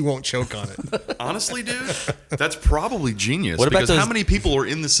manatee won't choke on it. Honestly, dude, that's probably genius. What about because how those- many people are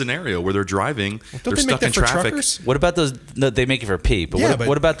in this scenario where they're driving, Don't they're they make stuck in that for traffic? truckers? What about those? No, they make it for pee. But, Yeah, what, but-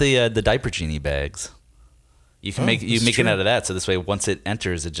 what about the diaper genie bags? You can make this is it true. out of that. So this way, once it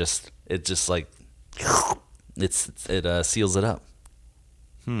enters, it just like it seals it up.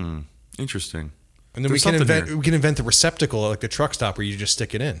 Interesting. And then There's we something here. can invent the receptacle like the truck stop where you just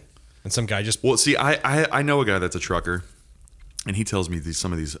stick it in, and some guy just Well, see, I know a guy that's a trucker, and he tells me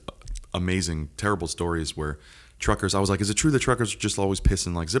some of these amazing, terrible stories where truckers. I was like, is it true that truckers just always piss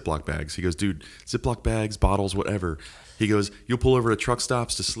in like Ziploc bags? He goes, dude, Ziploc bags, bottles, whatever. He goes, you'll pull over to truck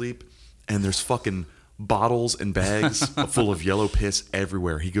stops to sleep, and there's fucking bottles and bags full of yellow piss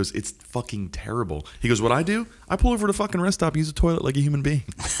everywhere. He goes, it's fucking terrible. He goes, what I do? I pull over to fucking rest stop, use a toilet like a human being.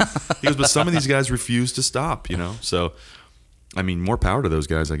 He goes, but some of these guys refuse to stop, you know? So, I mean, more power to those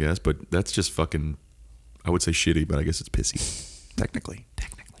guys, I guess, but that's just fucking, I would say shitty, but I guess it's pissy. Technically.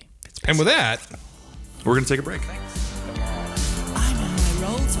 It's pissy. and with that, We're going to take a break. I'm in my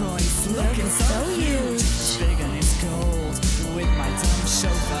Rolls Royce, looking so huge. Big and it's cold, with my dumb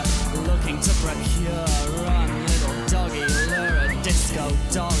chauffeur, to procure. Run, little doggy, lure a disco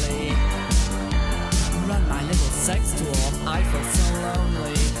dolly. Run, my little sex tool, I feel so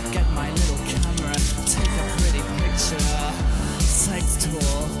lonely. Get my little camera, take a pretty picture. Sex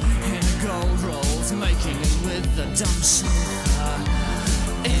tool, in a gold rolls, making it with the dumb chauffeur.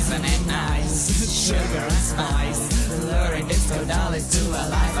 Isn't it nice? Sugar and spice, luring disco dollies to a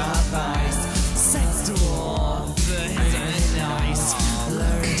life of vice. Sex tool, isn't it nice?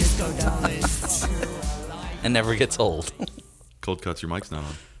 Luring disco dollies to a life. It never gets old. Cold Cuts, your mic's not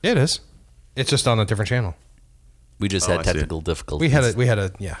on. It is. It's just on a different channel. We just Oh, had I see. technical difficulties. We had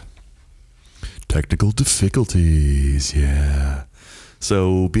a yeah. Technical difficulties, yeah.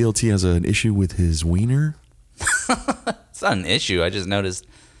 So BLT has an issue with his wiener? It's not an issue. I just noticed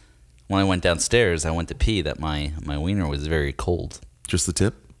when I went downstairs, I went to pee, that my wiener was very cold, Just the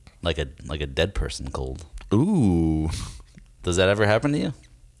tip? like a dead person cold. Ooh. Does that ever happen to you?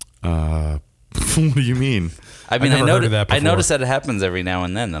 What do you mean? I mean, never heard of that I before. notice that it happens every now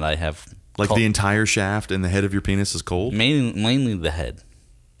and then that I have Like cold- the entire shaft and the head of your penis is cold? mainly the head.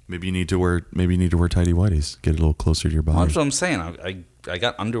 Maybe you need to wear tidy whities. Get a little closer to your Well, body. that's what I'm saying. I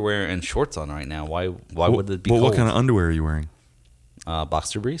got underwear and shorts on right now. Why would it be Well, cold? what kind of underwear are you wearing?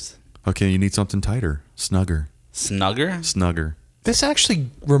 Boxer briefs? Okay, you need something tighter. Snugger. Snugger? This actually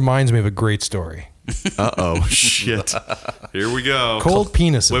reminds me of a great story. Uh-oh. Shit. Here we go. Cold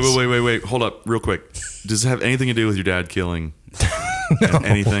penises. Wait. Hold up real quick. Does it have anything to do with your dad killing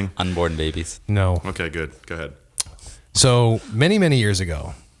anything? Unborn babies. No. Okay, good. Go ahead. So many years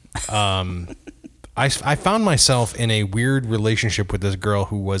ago, I found myself in a weird relationship with this girl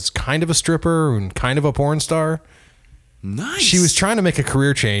who was kind of a stripper and kind of a porn star. Nice. She was trying to make a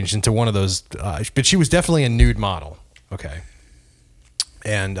career change into one of those, but she was definitely a nude model. Okay.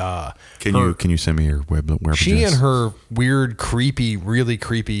 And Can you send me your web she address? and her weird, really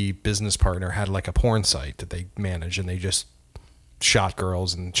creepy business partner had like a porn site that they managed, and they just shot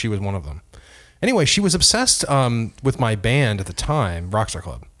girls, and she was one of them. Anyway, she was obsessed with my band at the time, Rockstar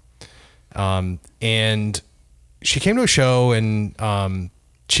Club. And she came to a show, and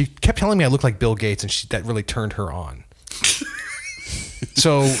she kept telling me I looked like Bill Gates, and that really turned her on.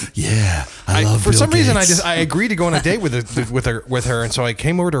 So Yeah, I love for Bill some reason Gates. I agreed to go on a date with her, and so I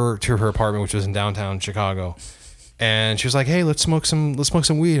came over to her apartment, which was in downtown Chicago, and she was like, "Hey, let's smoke some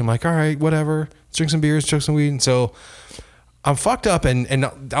weed." I'm like, "All right, whatever. Let's drink some beers, smoke some weed." And so I'm fucked up, and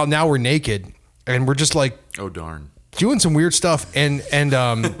now we're naked, and we're just like Oh darn. doing some weird stuff, and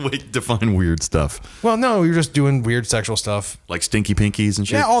Wait, define weird stuff. well, no, we were just doing weird sexual stuff. Like stinky pinkies and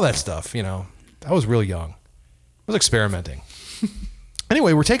shit? Yeah, all that stuff, you know. I was real young. I was experimenting.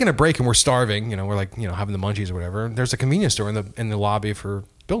 Anyway, we're taking a break and we're starving. You know, we're like, you know, having the munchies or whatever. There's a convenience store in the lobby for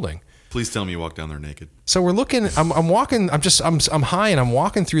building. Please tell me you walk down there naked. So we're looking. I'm walking. I'm high and I'm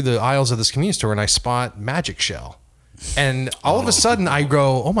walking through the aisles of this convenience store and I spot Magic Shell. And all of a sudden I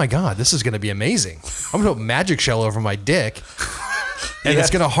go, oh my God, this is going to be amazing. I'm going to put Magic Shell over my dick. And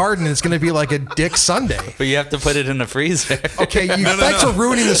it's going to harden. And it's going to be like a dick sundae. But you have to put it in the freezer. Okay, thanks for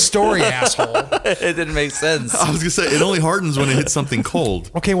ruining the story, asshole. It didn't make sense. I was going to say, it only hardens when it hits something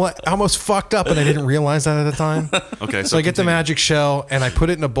cold. Okay, well, I almost fucked up and I didn't realize that at the time. Okay, So I get the continue. Magic Shell and I put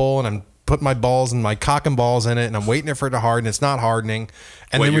it in a bowl and I'm putting my balls and my cock and balls in it and I'm waiting for it to harden. It's not hardening.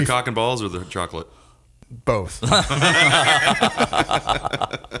 And Wait, then your we cock and balls or the chocolate? both.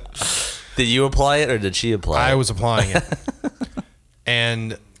 Did you apply it or did she apply I it? was applying it.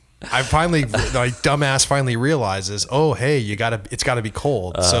 And I finally, my dumbass finally realizes, oh, hey, it's gotta be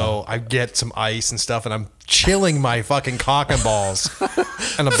cold. So I get some ice and stuff and I'm chilling my fucking cock and balls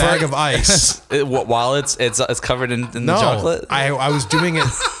in a bag of ice. While it's covered in No, the chocolate? I was doing it.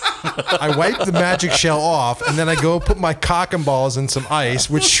 I wipe the Magic Shell off, and then I go put my cock and balls in some ice,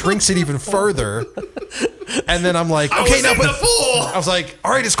 which shrinks it even further. And then I'm like, okay, now I was like,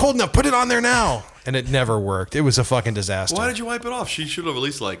 all right, it's cold enough. Put it on there now. And it never worked. It was a fucking disaster. Why did you wipe it off? She should have at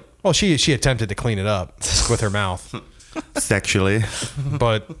least Well, she attempted to clean it up with her mouth, sexually.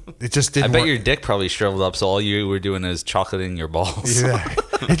 but it just I didn't. bet work. your dick probably shriveled up, so all you were doing is chocolating your balls. Yeah,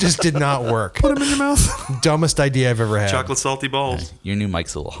 it just did not work. Put them in your mouth. Dumbest idea I've ever had. Chocolate salty balls. Your new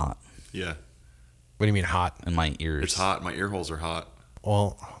mic's a little hot Yeah, What do you mean hot? in my ears. it's hot. My ear holes are hot.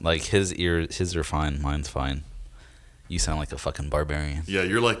 Well, Like his are fine, mine's fine. You sound like a fucking barbarian. Yeah,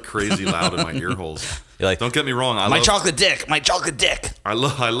 you're like crazy loud in my ear holes. You're like, Don't get me wrong. my love, chocolate dick, my chocolate dick. I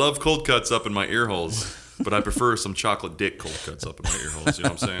love cold cuts up in my ear holes, but I prefer some chocolate dick cold cuts up in my ear holes. You know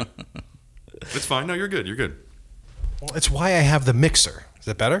what I'm saying? It's fine. No, you're good. You're good. it's why I have the mixer. Is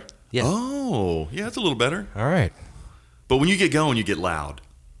that better? Yeah. Oh, yeah, it's a little better. All right. But when you get going, you get loud.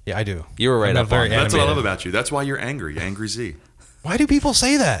 Yeah, I do. You were right I'm up very on that. That's what I love animated. about you. That's why you're angry. Angry Z. Why do people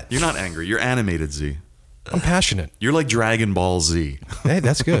say that? You're not angry. You're animated, Z. I'm passionate. You're like Dragon Ball Z. Hey,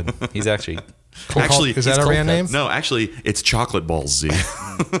 that's good. He's actually Actually, is that it's our called band name? No, actually, it's Chocolate Balls Z.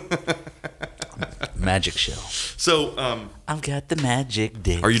 Magic Shell. So, I've got the magic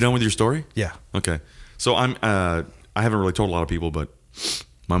dick. are you done with your story? Yeah. Okay. So I haven't really told a lot of people, but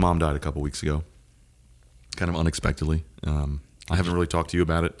my mom died a couple weeks ago, kind of unexpectedly. I haven't really talked to you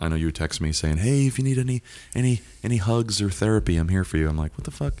about it. I know you text me saying, "Hey, if you need any hugs or therapy, I'm here for you." I'm like, "What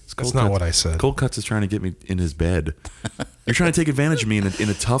the fuck?" It's That's not what I said. Cold Cuts is trying to get me in his bed. You're trying to take advantage of me in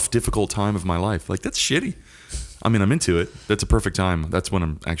a tough, difficult time of my life. Like, that's shitty. I mean, I'm into it. That's a perfect time. That's when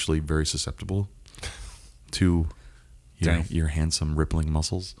I'm actually very susceptible to your handsome, rippling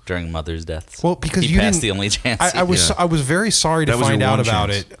muscles. During mother's deaths. Well, because he you passed didn't. the only chance. I was Yeah. I was very sorry to That was your find out one about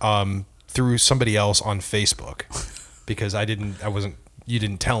chance. it through somebody else on Facebook because you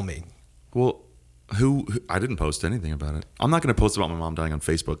didn't tell me. Well, who I didn't post anything about it. I'm not going to post about my mom dying on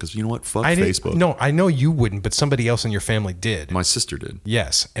Facebook because you know what? Fuck I didn't, Facebook. No, I know you wouldn't, but somebody else in your family did. My sister did.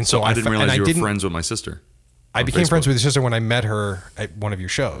 Yes, and So I didn't and realize I you were didn't- friends with my sister. I on became friends Facebook. with your sister when I met her at one of your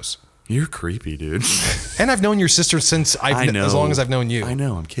shows. You're creepy, dude. And I've known your sister since I know. as long as I've known you. I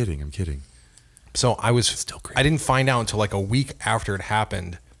know. I'm kidding. So I was Still creepy. I didn't find out until like a week after it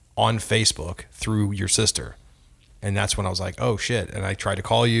happened on Facebook through your sister. And that's when I was like, "Oh shit." And I tried to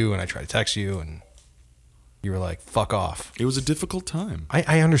call you and I tried to text you and you were like, "Fuck off." It was a difficult time.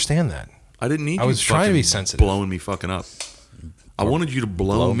 I understand that. I didn't need I you was trying to fucking be sensitive. blowing me fucking up. I wanted you to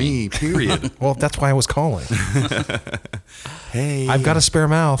blow me, period. Well, that's why I was calling. Hey, I've got a spare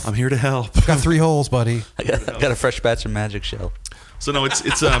mouth. I'm here to help. I've got 3 holes, buddy. I got a fresh batch of Magic Shell. So no, it's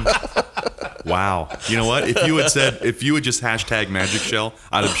wow. You know what? If you had just hashtag Magic Shell,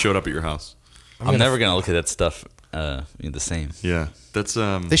 I'd have showed up at your house. I'm never gonna look at that stuff the same. Yeah, that's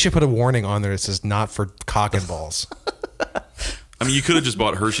They should put a warning on there that says not for cock and balls. I mean, you could have just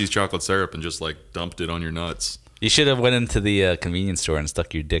bought Hershey's chocolate syrup and just like dumped it on your nuts. You should have went into the convenience store and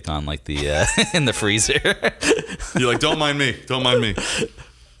stuck your dick on like the in the freezer. You're like, don't mind me.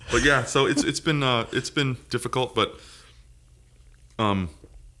 But yeah, so it's been difficult, but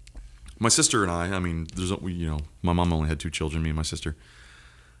my sister and I mean, my mom only had 2 children, me and my sister.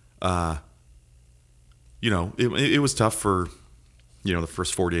 It was tough for the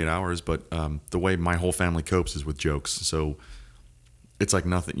first 48 hours, but the way my whole family copes is with jokes. So it's like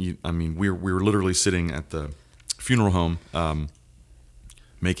nothing. We were literally sitting at the funeral home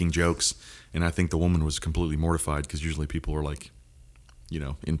making jokes, and I think the woman was completely mortified because usually people are like,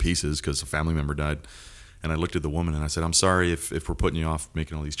 in pieces because a family member died. And I looked at the woman and I said, "I'm sorry if we're putting you off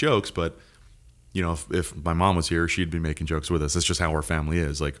making all these jokes, but if my mom was here, she'd be making jokes with us. That's just how our family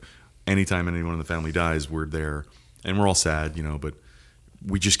is. Like anytime anyone in the family dies, we're there, and we're all sad, but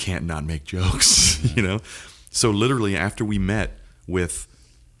we just can't not make jokes, So literally after we met with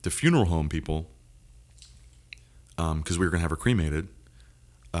the funeral home people, because we were going to have her cremated,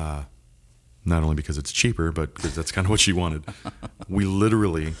 not only because it's cheaper, but because that's kind of what she wanted. We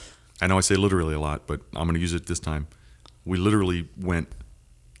literally, I know I say literally a lot, but I'm going to use it this time. We literally went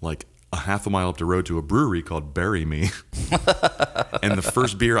like a half a mile up the road to a brewery called Bury Me. And the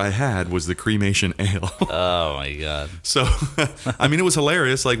first beer I had was the cremation ale. Oh my god! So, it was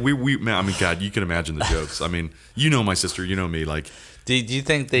hilarious. Like God, you can imagine the jokes. My sister, me. Like, Do you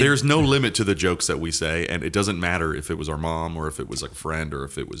think there's no limit to the jokes that we say, and it doesn't matter if it was our mom or if it was like a friend or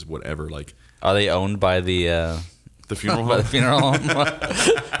if it was whatever. Like, are they owned by the funeral by the home? funeral home?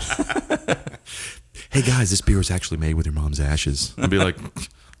 Hey guys, this beer was actually made with your mom's ashes. I'd be like,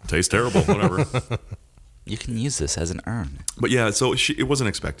 tastes terrible, whatever. You can use this as an urn. But yeah, so it wasn't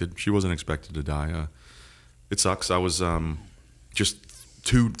expected. She wasn't expected to die. It sucks. I was just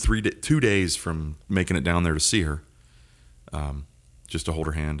 2 days from making it down there to see her, just to hold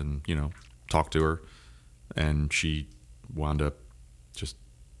her hand and talk to her, and she wound up just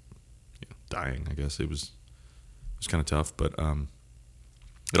dying. I guess it was kind of tough, but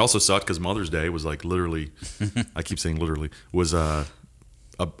it also sucked because Mother's Day was like literally. I keep saying literally was a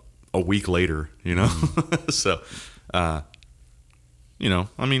week later, So, my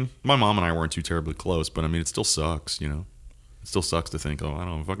mom and I weren't too terribly close, but it still sucks, It still sucks to think, oh, I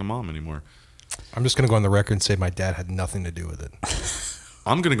don't have a fucking mom anymore. I'm just going to go on the record and say my dad had nothing to do with it.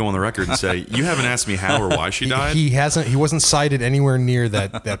 I'm going to go on the record and say, you haven't asked me how or why she died. He wasn't cited anywhere near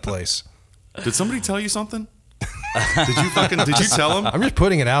that place. Did somebody tell you something? Did you tell him? I'm just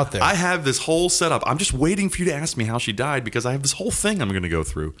putting it out there. I have this whole setup. I'm just waiting for you to ask me how she died because I have this whole thing I'm going to go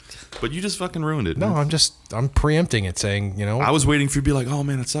through. But you just fucking ruined it. No, man. I'm preempting it, saying, I was waiting for you to be like, oh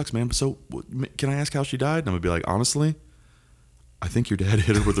man, it sucks, man. But so can I ask how she died? And I'm going to be like, honestly, I think your dad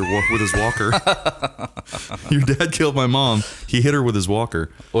hit her with his walker. Your dad killed my mom. He hit her with his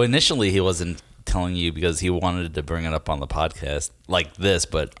walker. Well, initially he wasn't telling you because he wanted to bring it up on the podcast like this,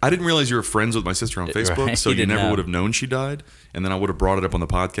 but I didn't realize you were friends with my sister on Facebook, Right, so you you didn't never know. would have known she died. And then I would have brought it up on the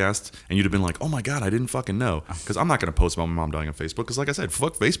podcast, and you'd have been like, "Oh my god, I didn't fucking know." Because I'm not going to post about my mom dying on Facebook. Because like I said,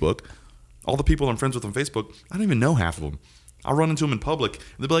 fuck Facebook. All the people I'm friends with on Facebook, I don't even know half of them. I'll run into them in public, and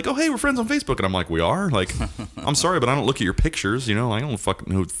they'll be like, "Oh, hey, we're friends on Facebook," and I'm like, "We are?" Like, I'm sorry, but I don't look at your pictures. You know, I don't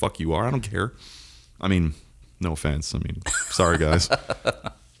fucking know who the fuck you are. I don't care. I mean, no offense. I mean, sorry guys.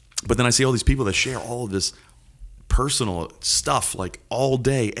 But then I see all these people that share all of this personal stuff like all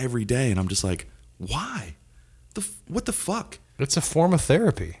day, every day, and I'm just like, why? What the fuck? It's a form of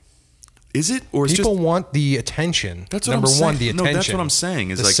therapy. Is it? Or it's People just want the attention. That's what Number I'm one, saying. the No, attention. that's what I'm saying,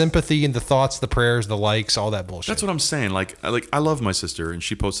 is the like- sympathy and the thoughts, the prayers, the likes, all that bullshit. that's what I'm saying. Like I love my sister, and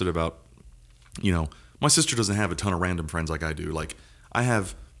she posted about, you know, my sister doesn't have a ton of random friends like I do. Like I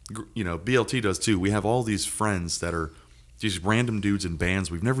have, you know, BLT does too. We have all these friends that are these random dudes in bands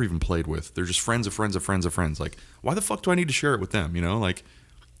we've never even played with. They're just friends of friends of friends of friends. Like, why the fuck do I need to share it with them? You know, like,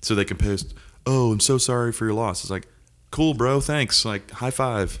 so they can post, "Oh, I'm so sorry for your loss." It's like, cool, bro, thanks. Like, high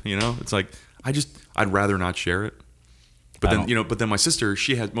five. You know, it's like I'd rather not share it. But I then don't- you know, but then my sister,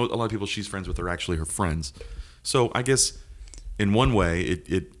 she has a lot of people she's friends with are actually her friends. So I guess in one way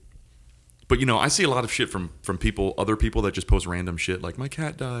it. But you know, I see a lot of shit from people, other people that just post random shit like my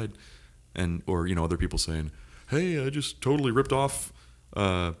cat died, and or you know other people saying, "Hey, I just totally ripped off,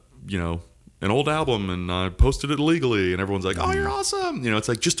 you know, an old album and I posted it illegally," and everyone's like, "Oh, you're awesome!" You know, it's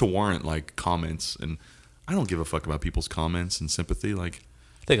like just to warrant like comments, and I don't give a fuck about people's comments and sympathy. Like,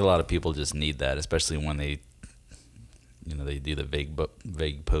 I think a lot of people just need that, especially when they, you know, they do the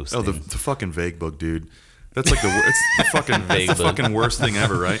vague posting. oh, the fucking vague book, dude. That's like it's the fucking Vague that's the book. fucking worst thing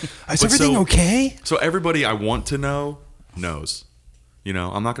ever, right? Is But everything okay? So everybody I want to know knows. You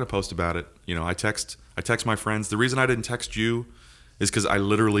know, I'm not going to post about it. You know, I text my friends. The reason I didn't text you is because I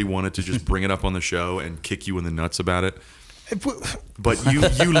literally wanted to just bring it up on the show and kick you in the nuts about it. But you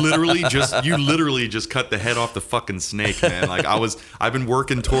literally just cut the head off the fucking snake, man. Like I've been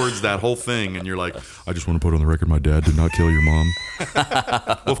working towards that whole thing, and you're like, I just want to put on the record my dad did not kill your mom.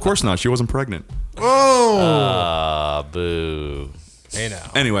 Well, of course not. She wasn't pregnant. Oh, Ah, boo. hey now.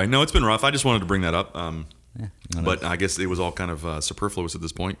 Anyway, no, it's been rough. I just wanted to bring that up. know. But I guess it was all kind of superfluous at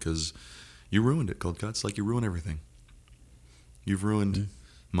this point because you ruined it, Cold Cuts. Like you ruin everything. You've ruined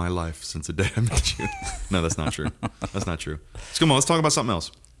my life since the day I met you. No, that's not true. That's not true. Let's come on. Let's talk about something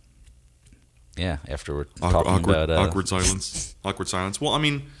else. Yeah, after we're talking about Awkward silence. Awkward silence. Well, I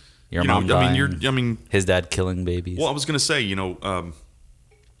mean, your you know, mom dying, I mean, his dad killing babies. well, I was gonna say, you know,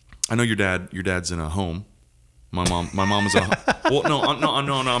 I know your dad's in a home. My mom is a. Well, no,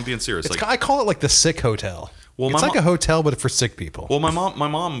 I'm being serious. It's, Like, I call it like the sick hotel. Well, it's my like a hotel, but for sick people. well, my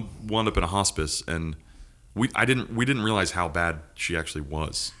mom wound up in a hospice, and we didn't realize how bad she actually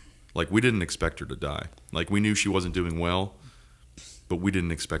was. Like, we didn't expect her to die. Like, we knew she wasn't doing well, but we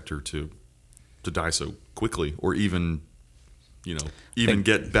didn't expect her to die so quickly, or even, you know,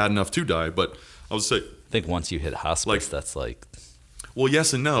 get bad enough to die. But I would say, I think once you hit hospice, Like- that's like well,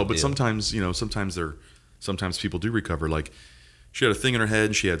 yes and no, but deal. sometimes, you know, sometimes people do recover. Like, she had a thing in her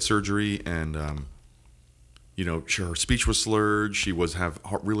head, she had surgery, and you know, her speech was slurred. She was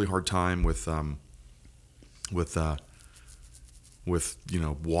really hard time with you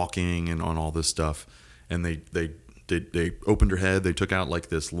know, walking and on all this stuff. And they opened her head. They took out like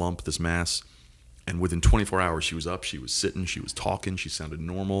this lump, this mass, and within 24 hours, she was up. She was sitting. She was talking. She sounded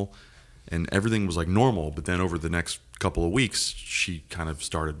normal, and everything was like normal. But then over the next couple of weeks, she kind of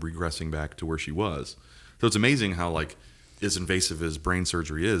started regressing back to where she was. So it's amazing how, like, as invasive as brain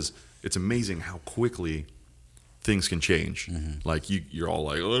surgery is, it's amazing how quickly things can change. Like you're all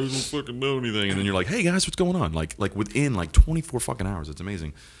like, "Oh, I don't fucking know anything," and then you're like, "Hey guys, what's going on?" Like within like 24 fucking hours. It's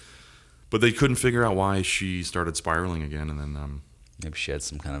amazing. But they couldn't figure out why she started spiraling again, and then maybe she had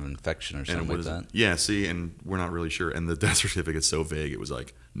some kind of infection or and something what like is that. it? Yeah, see, and we're not really sure. And the death certificate's so vague. It was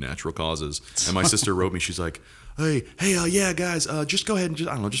like natural causes. And my sister wrote me. She's like, "Hey, yeah, guys, just go ahead and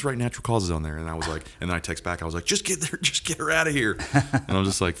just write natural causes on there." And I was like, and then I text back. I was like, "Just get her out of here." And I was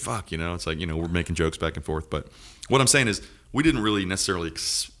just like, "Fuck," you know. It's like, you know, we're making jokes back and forth. But what I'm saying is, we didn't really necessarily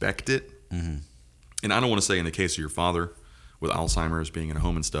expect it. And I don't want to say in the case of your father with Alzheimer's being in a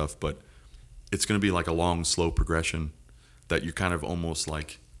home and stuff, but it's going to be like a long, slow progression that you're kind of almost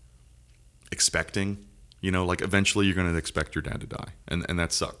like expecting, you know, like eventually you're going to expect your dad to die. And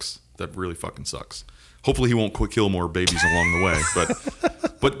that sucks. That really fucking sucks. Hopefully he won't kill more babies along the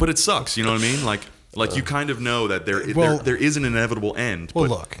way, but it sucks. You know what I mean? Like Like you kind of know that Well- there is an inevitable end. Well,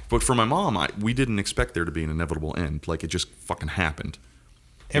 but, look. But for my mom, we didn't expect there to be an inevitable end. Like it just fucking happened.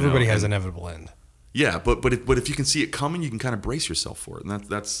 Everybody has and- an inevitable end. Yeah, but if you can see it coming, you can kind of brace yourself for it, and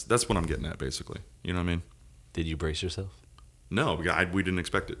that's what I'm getting at, basically. You know what I mean? Did you brace yourself? No, we didn't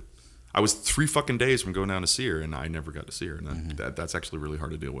expect it. I was 3 fucking days from going down to see her, and I never got to see her, and that's actually really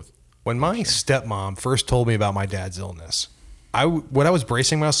hard to deal with. When my stepmom first told me about my dad's illness, what I was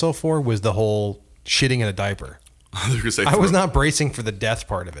bracing myself for was the whole shitting in a diaper. They're gonna say I was throat. not bracing for the death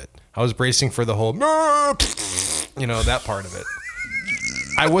part of it. I was bracing for the whole, that part of it.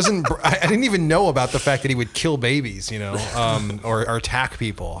 I wasn't. I didn't even know about the fact that he would kill babies, or attack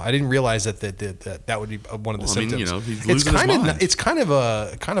people. I didn't realize that would be one of the symptoms. he's losing his mind. It's kind of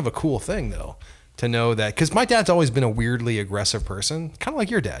a cool thing though to know that, because my dad's always been a weirdly aggressive person, kind of like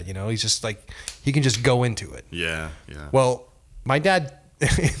your dad. He's just like he can just go into it. Yeah. Well, my dad,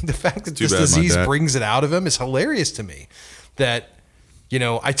 the fact that Too this bad, my disease dad. brings it out of him is hilarious to me. That,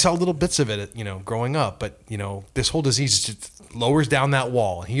 I saw little bits of it, growing up, but, this whole disease just lowers down that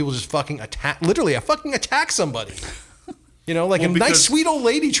wall, and he will just fucking attack somebody. Like a nice, because- sweet old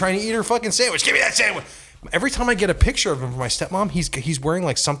lady trying to eat her fucking sandwich. Give me that sandwich. Every time I get a picture of him from my stepmom, he's wearing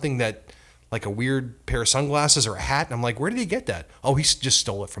like something that, like a weird pair of sunglasses or a hat. And I'm like, where did he get that? Oh, he just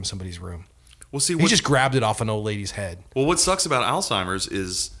stole it from somebody's room. Well, see, He just grabbed it off an old lady's head. Well, what sucks about Alzheimer's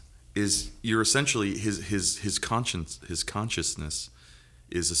is you're essentially his consciousness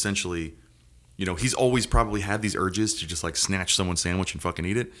is essentially, he's always probably had these urges to just like snatch someone's sandwich and fucking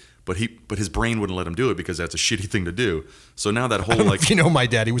eat it, but his brain wouldn't let him do it because that's a shitty thing to do. So now that whole like If you know my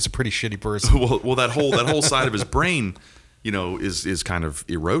dad, he was a pretty shitty person. well that whole side of his brain, is kind of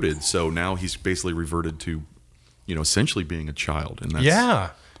eroded. So now he's basically reverted to, essentially being a child, and that's, Yeah.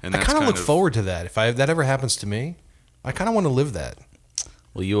 and I that's kind of kind look of- forward to that. If that ever happens to me, I kind of want to live that.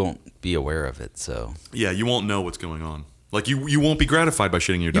 Well, you won't be aware of it, so Yeah, you won't know what's going on. Like you won't be gratified by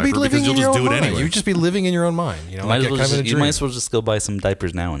shitting in your You'd diaper be living because you'll in your just own do it mind. anyway. You'd just be living in your own mind. you Like you might as well just go buy some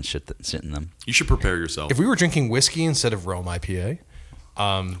diapers now and shit in them. You should prepare yourself. If we were drinking whiskey instead of Rome IPA,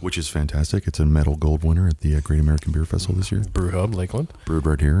 Which is fantastic. It's a medal gold winner at the Great American Beer Festival this year. Brew Hub, Lakeland, Brewed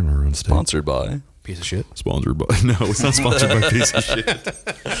right here in our own state. Sponsored by. piece of shit. Sponsored by no, it's not sponsored by piece of shit.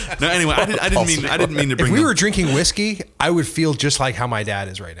 No, anyway, I didn't mean to If bring. we them- were drinking whiskey, I would feel just like how my dad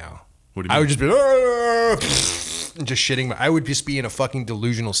is right now. What do you I mean? would just be and just shitting. I would just be in a fucking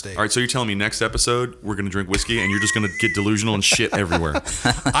delusional state. All right, so you're telling me next episode we're gonna drink whiskey and you're just gonna get delusional and shit everywhere?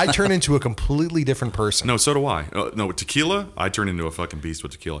 I turn into a completely different person. No, so do I. No, with tequila, I turn into a fucking beast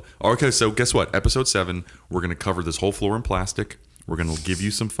with tequila. Okay, so guess what? Episode 7, we're gonna cover this whole floor in plastic. We're gonna give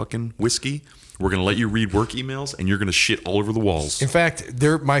you some fucking whiskey. We're gonna let you read work emails, and you're gonna shit all over the walls. In fact,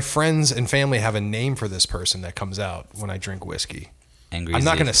 my friends and family have a name for this person that comes out when I drink whiskey. Angry I'm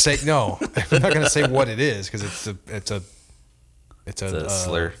not Z. going to say no. I'm not going to say what it is because it's a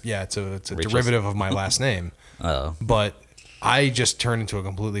slur. Yeah, it's a Racist. derivative of my last name. Oh. But I just turned into a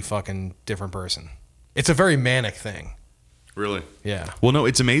completely fucking different person. It's a very manic thing. Really? Yeah. Well, no,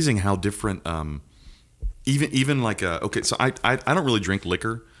 it's amazing how different. Even like okay, so I don't really drink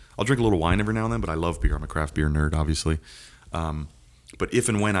liquor. I'll drink a little wine every now and then, but I love beer. I'm a craft beer nerd, obviously. But if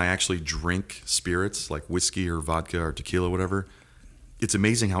and when I actually drink spirits like whiskey or vodka or tequila, whatever, it's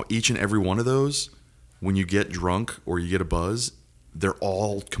amazing how each and every one of those, when you get drunk or you get a buzz, they're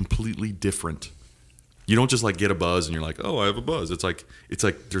all completely different. You don't just like get a buzz and you're like, oh, I have a buzz. It's like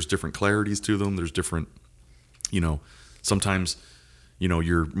there's different clarities to them. There's different, sometimes,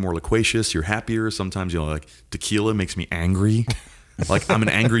 you're more loquacious, you're happier. Sometimes, like tequila makes me angry. Like I'm an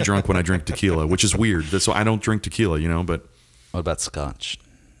angry drunk when I drink tequila, which is weird. That's why I don't drink tequila, but. What about scotch?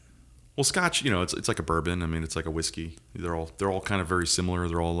 Well, scotch, it's like a bourbon. I mean, it's like a whiskey. They're all kind of very similar.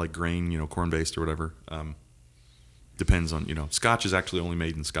 They're all like grain, corn based or whatever. Depends on, Scotch is actually only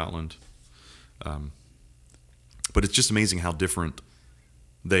made in Scotland. But it's just amazing how different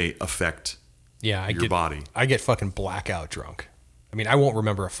they affect your body. I get fucking blackout drunk. I mean, I won't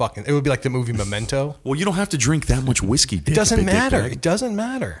remember it would be like the movie Memento. Well, you don't have to drink that much whiskey. It doesn't matter. Dick. It doesn't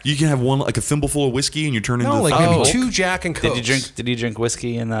matter. You can have like a thimbleful of whiskey and you turn into No, the like fucking maybe Hulk. 2 Jack and Cokes. Did you drink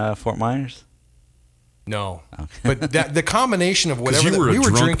whiskey in Fort Myers? No, but the combination of whatever you were a we were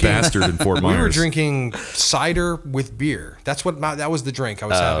drunk drinking, bastard in Fort we were Myers. drinking cider with beer. That's what that was the drink I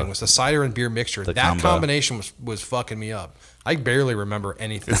was having was the cider and beer mixture. The That combo. combination was fucking me up. I barely remember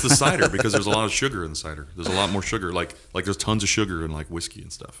anything. It's the cider because there's a lot of sugar in the cider. There's a lot more sugar. Like there's tons of sugar in like whiskey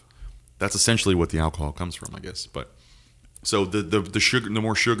and stuff. That's essentially what the alcohol comes from, I guess. But so the sugar, the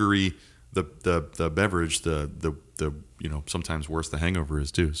more sugary the beverage, the sometimes worse the hangover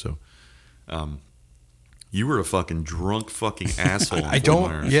is too. So, You were a fucking drunk fucking asshole. in I Fort don't.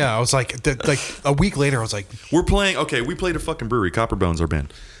 Myers. Yeah, I was like a week later. I was like, We're playing. Okay, we played a fucking brewery. Copper Bones, our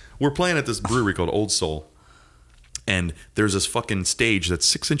band. We're playing at this brewery called Old Soul, and there's this fucking stage that's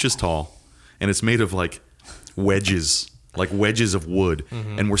 6 inches tall, and it's made of like wedges of wood,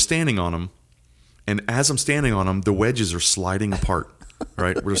 and we're standing on them. And as I'm standing on them, the wedges are sliding apart.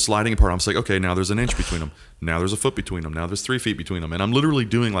 Right, we're sliding apart. I'm just like, okay, now there's an inch between them. Now there's a foot between them. Now there's 3 feet between them, and I'm literally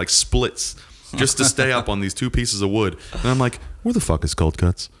doing like splits just to stay up on these 2 pieces of wood. And I'm like, where the fuck is Cold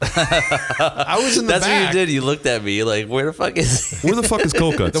Cuts? I was in the That's back. what you did. You looked at me like, where the fuck is he? Where the fuck is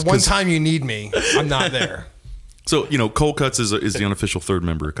Cold Cuts? The one 'Cause- time you need me, I'm not there. So, Cold Cuts is the unofficial third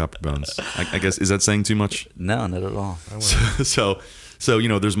member of Copper Bones. I guess, is that saying too much? No, not at all. So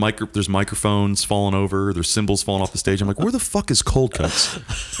there's microphones falling over, there's cymbals falling off the stage. I'm like, where the fuck is Cold Cuts?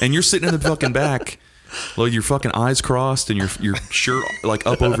 And you're sitting in the fucking back, like your fucking eyes crossed and your shirt like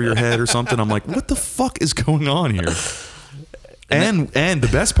up over your head or something. I'm like, what the fuck is going on here? And the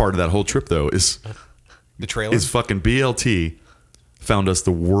best part of that whole trip though is The trailer. fucking BLT found us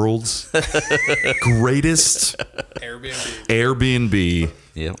the world's greatest Airbnb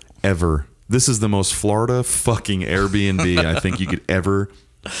Yep. ever. This is the most Florida fucking Airbnb I think you could ever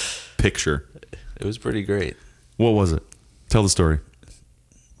picture. It was pretty great. What was it? Tell the story.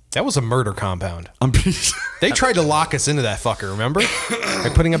 That was a murder compound. I'm They tried to lock us into that fucker, remember? By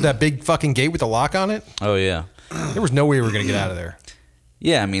putting up that big fucking gate with the lock on it. Oh, yeah. There was no way we were going to get out of there.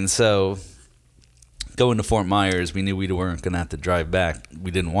 Yeah, I mean, so going to Fort Myers, we knew we weren't going to have to drive back.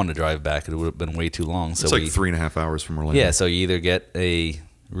 We didn't want to drive back. It would have been way too long. So it's like 3.5 hours from Orlando. Yeah, so you either get a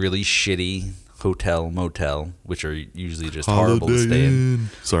really shitty hotel, motel, which are usually just horrible to stay in.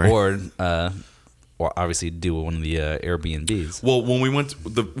 Sorry. Or obviously do one of the Airbnbs. Well, when we went,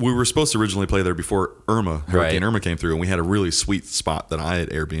 we were supposed to originally play there before Hurricane Right. Irma came through, and we had a really sweet spot that I had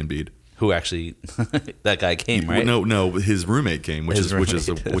Airbnb'd. Who actually, that guy came, right? No, his roommate came, which His is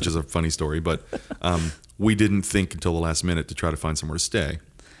roommate. a funny story. But we didn't think until the last minute to try to find somewhere to stay.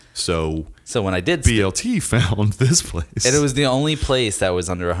 So So when I did, BLT found this place, and it was the only place that was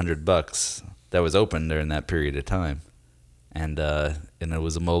under $100 that was open during that period of time, and it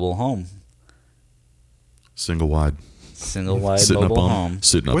was a mobile home, single wide, single wide sitting mobile up on home.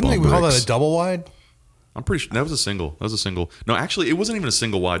 sitting up Wouldn't on they call bricks. that a double wide? I'm pretty sure that was a single. That was a single. No, actually, it wasn't even a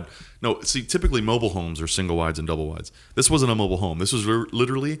single wide. No, see, typically mobile homes are single wides and double wides. This wasn't a mobile home. This was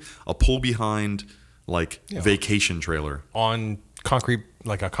literally a pull behind, vacation trailer. On concrete,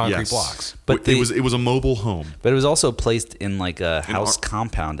 like a concrete Yes. blocks. But it was a mobile home. But it was also placed in like a In house our-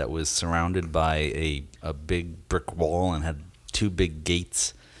 compound that was surrounded by a big brick wall and had 2 big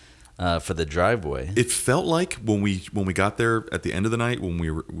gates for the driveway. It felt like when we got there at the end of the night when we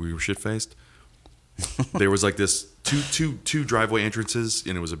were shit faced. There was like this two driveway entrances,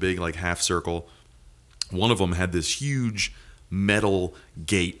 and it was a big like half circle. One of them had this huge metal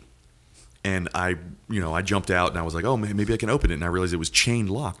gate, and I jumped out and I was like, oh, maybe I can open it, and I realized it was chain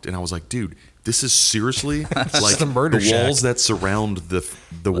locked, and I was like, dude, this is seriously like the murder shack. walls that surround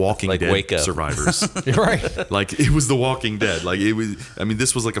the Walking Like Dead Wake Up. survivors. You're right. Like it was the Walking Dead. Like it was. I mean,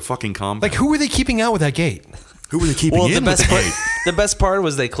 this was like a fucking compound. Like, who were they keeping out with that gate? Who were they keeping Well, in the with best the part, gate? the best part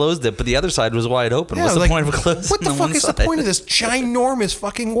was they closed it, but the other side was wide open. What's the like, point of closing? What the on fuck one is the side? point of this ginormous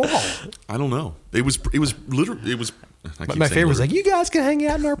fucking wall? I don't know. It was literally. It was. I keep My saying favorite was literally. like, you guys can hang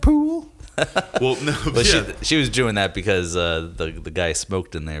out in our pool. Well, no, But yeah. she was doing that because the guy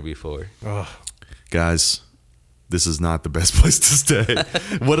smoked in there before. Guys, this is not the best place to stay.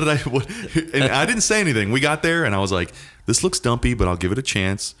 And I didn't say anything. We got there and I was like, this looks dumpy, but I'll give it a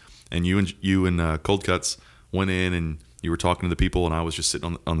chance. And you and Cold Cuts went in and you were talking to the people, and I was just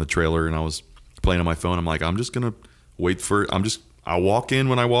sitting on the trailer and I was playing on my phone. I'm like, I'm just gonna wait for. I'll walk in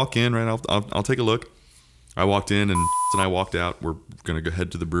when I walk in. Right, I'll take a look. I walked in and I walked out. We're gonna go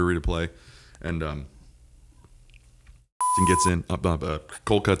head to the brewery to play, and gets in.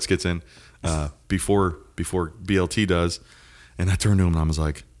 Cold Cuts gets in before BLT does, and I turned to him and I was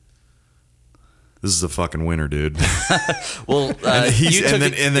like, "This is a fucking winner, dude." Well, And you took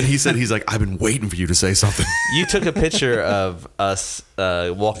then he said, "He's like, I've been waiting for you to say something." you took a picture of us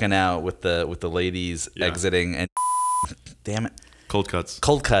walking out with the ladies Yeah. exiting, and damn it, Cold Cuts.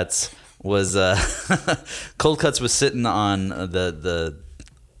 Cold Cuts was Cold Cuts was sitting on the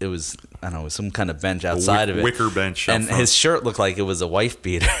it was, I don't know, some kind of bench outside of it, wicker bench out and front. his shirt looked like it was a wife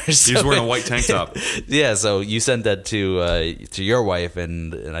beater. He was wearing a white tank top. Yeah, so you sent that to your wife,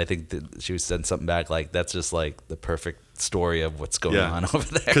 and I think that she sent something back like, that's just like the perfect story of what's going on over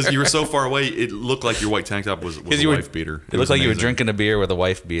there. Because you were so far away, it looked like your white tank top was a you were, wife beater. It looked like you were amazing. drinking a beer with a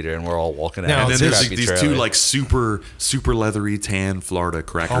wife beater, and we're all walking Now, out. And of then this there's crappy these trailer. two like super leathery tan Florida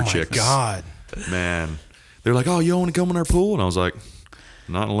cracker Oh my chicks. god! Man, They're like, oh, you want to come in our pool? And I was like,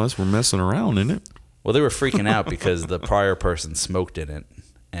 not unless we're messing around in it. Well, they were freaking out because the prior person smoked in it,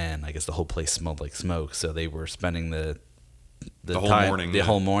 and I guess the whole place smelled like smoke. So they were spending the whole time, morning, the yeah.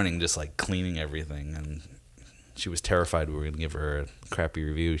 whole morning, just like cleaning everything. And she was terrified we were going to give her a crappy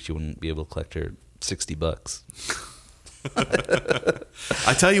review. She wouldn't be able to collect her $60.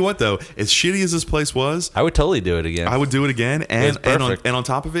 I tell you what, though, as shitty as this place was, I would totally do it again. I would do it again. was perfect. And on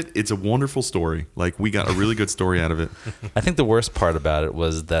top of it, it's a wonderful story. Like, we got a really good story out of it. I think the worst part about it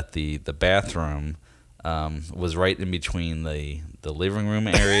was that the bathroom was right in between the living room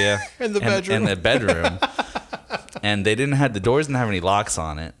area And the bedroom. and the bedroom, and they didn't have the doors didn't have any locks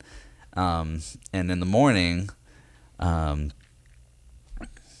on it. And in the morning,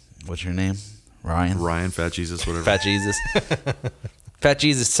 what's your name? Ryan, Fat Jesus, whatever. Fat Jesus. Fat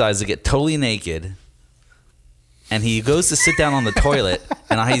Jesus decides to get totally naked, and he goes to sit down on the toilet,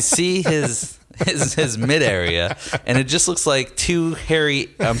 and I see his mid area, and it just looks like three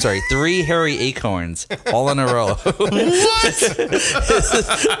hairy acorns all in a row. What?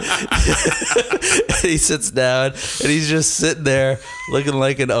 He sits down, and he's just sitting there looking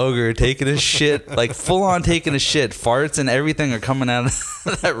like an ogre, taking a shit, like full on taking a shit. Farts and everything are coming out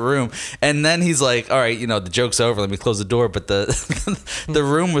of that room. And then he's like, all right, the joke's over. Let me close the door. But the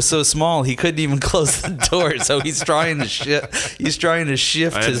room was so small, he couldn't even close the door. So he's trying to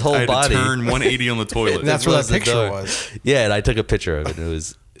shift his whole I had body. to turn 180 on the toilet. And that's where that Close the picture door. was. Yeah, and I took a picture of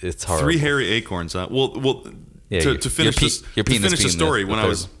it. It's horrible. 3 hairy acorns, huh? Well, Yeah, to finish this, your to penis finish the being story, the when I third.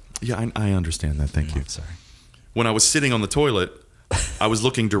 was... Yeah, I understand that. Thank you. Sorry. When I was sitting on the toilet, I was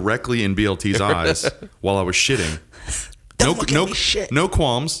looking directly in BLT's eyes while I was shitting. No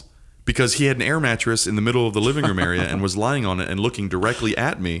qualms, because he had an air mattress in the middle of the living room area and was lying on it and looking directly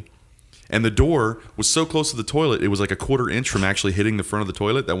at me. And the door was so close to the toilet, it was like a 1/4 inch from actually hitting the front of the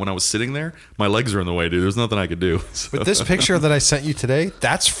toilet, that when I was sitting there, my legs were in the way, dude. There's nothing I could do. So- But this picture that I sent you today,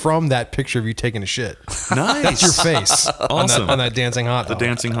 that's from that picture of you taking a shit. nice. That's your face Awesome. on that dancing hot The dog.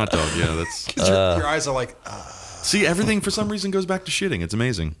 dancing hot dog. Yeah, that's... 'Cause your eyes are like, See, everything for some reason goes back to shitting. It's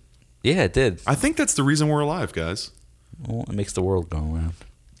amazing. Yeah, it did. I think that's the reason we're alive, guys. Well, it makes the world go around.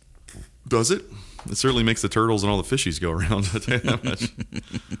 Does it? It certainly makes the turtles and all the fishies go around. I'll tell you that much.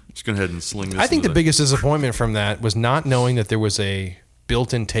 Just go ahead and sling this. I think into the biggest disappointment from that was not knowing that there was a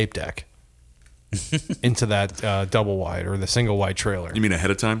built-in tape deck into that double wide or the single wide trailer. You mean ahead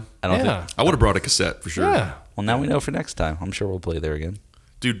of time? I don't Yeah. think. I would have brought a cassette for sure. Yeah. Well, now we know for next time. I'm sure we'll play there again.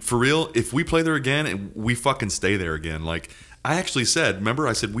 Dude, for real, if we play there again, we fucking stay there again. Like, I actually said, remember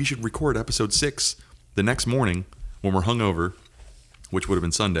I said we should record episode 6 the next morning when we're hungover, which would have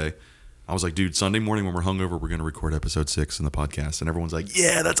been Sunday. I was like, dude, Sunday morning when we're hungover, we're going to record episode 6 in the podcast. And everyone's like,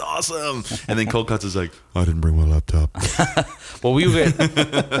 yeah, that's awesome. And then Cold Cuts is like, I didn't bring my laptop. Well, we were.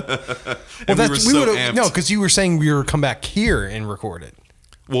 And we were so would've- amped. no, because you were saying we were come back here and record it.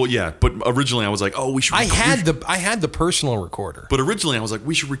 Well, yeah, but originally I was like, oh, we should I had the personal recorder. But originally I was like,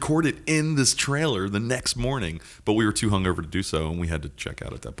 we should record it in this trailer the next morning. But we were too hungover to do so, and we had to check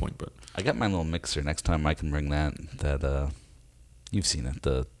out at that point. But I got my little mixer. Next time I can bring that. You've seen it,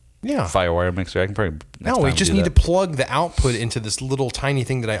 the Yeah. Firewire mixer. I can probably. Next No, we time just do need to that. plug the output into this little tiny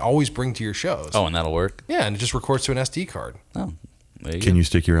thing that I always bring to your shows. Oh, and that'll work. Yeah, and it just records to an SD card. Oh, there you can go. you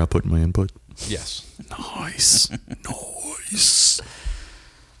stick your output in my input? Yes. Nice, nice.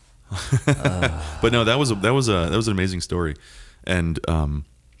 But no, that was an amazing story, and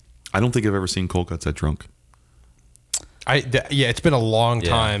I don't think I've ever seen Cold Cuts that drunk. Yeah, it's been a long Yeah.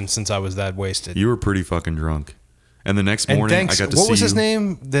 time since I was that wasted. You were pretty fucking drunk, and the next and morning thanks. I got to What see was his you.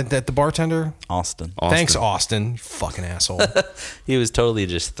 name? That the bartender. Austin. Austin. Thanks, Austin. You fucking asshole. He was totally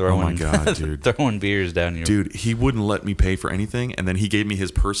just throwing. Oh my God, dude. throwing beers down your. Dude, he wouldn't let me pay for anything, and then he gave me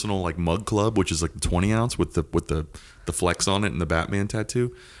his personal like mug club, which is like the 20 ounce with the flex on it and the Batman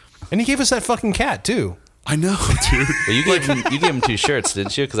tattoo. And he gave us that fucking cat too. I know, dude. Well, you gave him 2 shirts,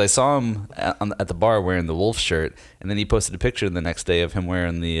 didn't you? Because I saw him at the bar wearing the wolf shirt, and then he posted a picture the next day of him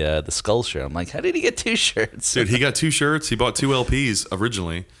wearing the skull shirt. I'm like, how did he get 2 shirts? Dude, he got 2 shirts. He bought 2 LPs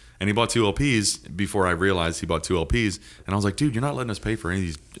originally, and he bought 2 LPs before I realized he bought 2 LPs. And I was like, dude, you're not letting us pay for any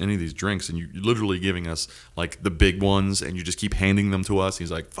of these drinks, and you're literally giving us like the big ones, and you just keep handing them to us.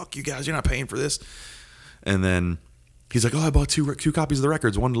 He's like, fuck you guys, you're not paying for this. And then he's like, oh, I bought 2 copies of the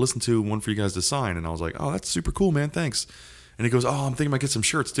records, one to listen to, one for you guys to sign. And I was like, oh, that's super cool, man, thanks. And he goes, oh, I'm thinking I might get some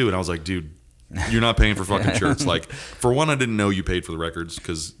shirts too. And I was like, dude, you're not paying for fucking shirts. Like, for one, I didn't know you paid for the records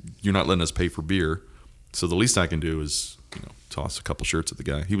because you're not letting us pay for beer. So the least I can do is, toss a couple shirts at the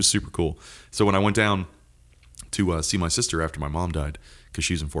guy. He was super cool. So when I went down to see my sister after my mom died, because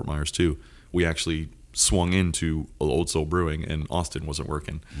she's in Fort Myers too, we actually swung into Old Soul Brewing, and Austin wasn't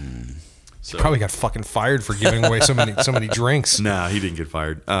working. So Probably got fucking fired for giving away so many drinks. Nah, he didn't get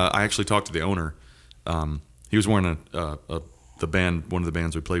fired. I actually talked to the owner. He was wearing one of the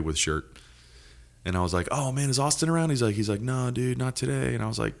bands we played with shirt. And I was like, "Oh man, is Austin around?" He's like, "No, dude, not today." And I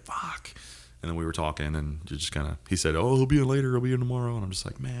was like, "Fuck." And then we were talking, and just kind of, he said, "Oh, he'll be in later. He'll be in tomorrow." And I'm just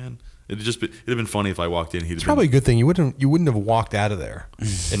like, "Man, it'd have been funny if I walked in. It's probably a good thing you wouldn't have walked out of there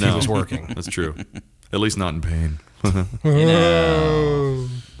if he was working. That's true. At least not in pain.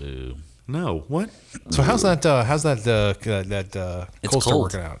 Boo. No, what? So how's that It's Coldster cold.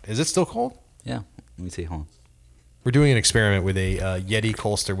 working out? Is it still cold? Yeah. Let me see. Hold on. We're doing an experiment with a Yeti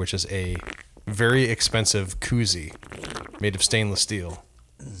Coldster, which is a very expensive koozie made of stainless steel.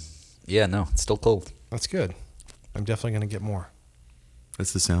 Yeah, no, it's still cold. That's good. I'm definitely going to get more.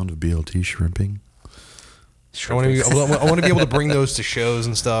 That's the sound of BLT shrimping. I want to be able to bring those to shows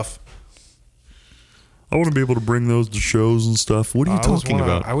and stuff. I want to be able to bring those to shows and stuff. What are you talking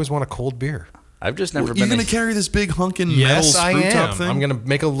about? I always want a cold beer. I've just never You're been. going to carry this big hunking Yes, metal I screw top am. thing? I'm going to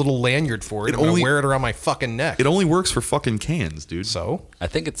make a little lanyard for it. I'm going to wear it around my fucking neck. It only works for fucking cans, dude. So? I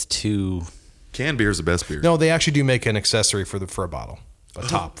think it's too. Canned beer is the best beer. No, they actually do make an accessory for a bottle. A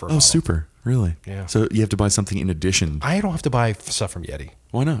top for a bottle. Oh, super. Really? Yeah. So you have to buy something in addition. I don't have to buy stuff from Yeti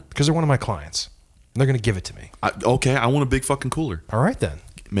Why not? because they're one of my clients. They're going to give it to me. Okay, I want a big fucking cooler. All right, then.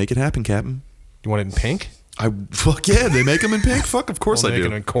 Make it happen, Captain. You want it in pink? Fuck yeah, they make them in pink? Fuck, of course We'll I make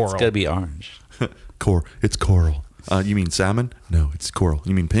do. it in coral. It's got to be orange. It's coral. You mean salmon? No, it's coral.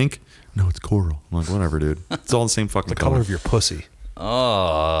 You mean pink? No, it's coral. I'm like, whatever, dude. It's all the same fucking the color of your pussy.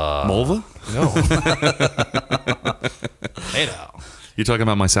 Oh. Mulva? No. Hey now. You talking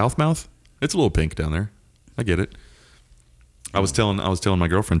about my south mouth? It's a little pink down there. I get it. I was telling my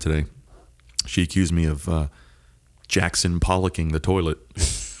girlfriend today. She accused me of Jackson Pollocking the toilet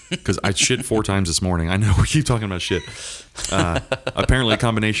because I shit 4 times this morning. I know we keep talking about shit. Apparently, a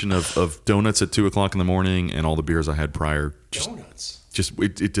combination of donuts at 2:00 in the morning and all the beers I had prior. Donuts.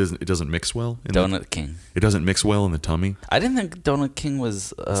 It doesn't mix well. Donut King. It doesn't mix well in the tummy. I didn't think Donut King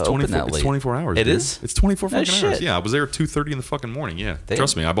was It's open that late. It's 24 hours. It dude. is? It's 24 No fucking hours. shit. Yeah, I was there at 2:30 in the fucking morning. Yeah, They-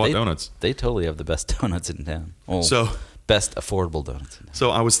 trust me, I bought they- donuts. They totally have the best donuts in town. Oh, So- best affordable donuts in town.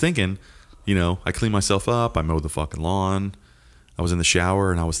 So I was thinking, I clean myself up. I mow the fucking lawn. I was in the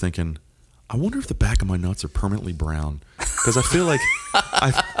shower and I was thinking, I wonder if the back of my nuts are permanently brown because I feel like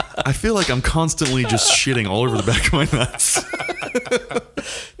I feel like I'm constantly just shitting all over the back of my nuts.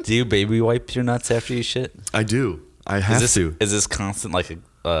 Do you baby wipe your nuts after you shit? I do. I have to. Is this constant like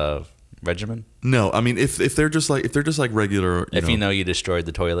a regimen? No, I mean if they're just like regular. If you know you destroyed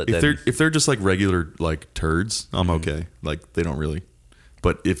the toilet, if then they're just like regular like turds, I'm okay. Like they don't really.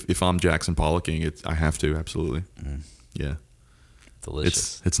 But if I'm Jackson Pollocking, I have to absolutely. Yeah.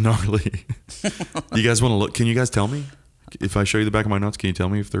 delicious. It's gnarly. You guys want to look? Can you guys tell me if I show you the back of my nuts? Can you tell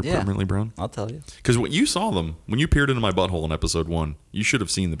me if they're Yeah. permanently brown? I'll tell you. Because when you saw them, when you peered into my butthole in episode 1, you should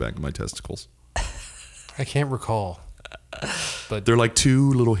have seen the back of my testicles. I can't recall. But They're like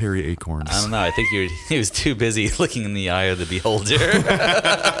 2 little hairy acorns. I don't know. I think he was too busy looking in the eye of the beholder.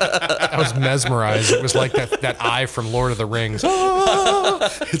 I was mesmerized. It was like that eye from Lord of the Rings.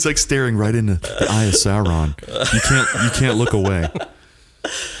 It's like staring right into the eye of Sauron. You can't look away.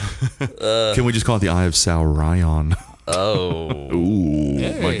 Can we just call it the eye of Saurion? Oh. Ooh, my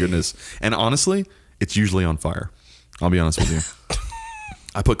Hey. goodness. And honestly, it's usually on fire. I'll be honest with you.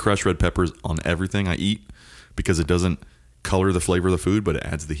 I put crushed red peppers on everything I eat because it doesn't color the flavor of the food, but it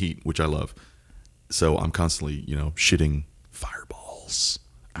adds the heat, which I love. So I'm constantly, shitting fireballs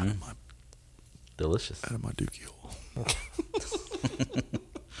out of Delicious. my dookie hole.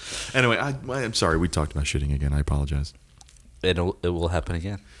 Anyway, I'm sorry. We talked about shitting again. I apologize. It will happen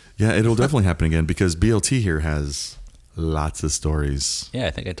again. Yeah, it'll definitely happen again because BLT here has lots of stories. Yeah,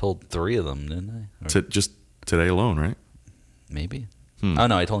 I think I told 3 of them, didn't I? Or Just today alone, right? maybe. Oh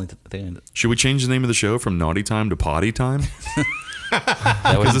no, I think Should we change the name of the show from Naughty Time to Potty Time? that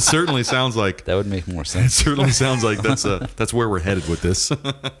Because it would certainly sounds like that would make more it sense. certainly sounds like that's where we're headed with this.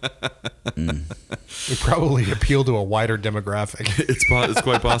 We probably appeal to a wider demographic. It's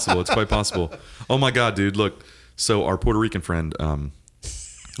quite possible. It's quite possible. Oh my god, dude! Look, so our Puerto Rican friend, I'm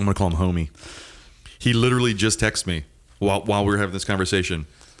gonna call him Homie. He literally just texted me while we were having this conversation.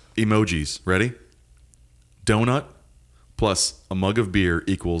 Emojis, ready? Donut plus a mug of beer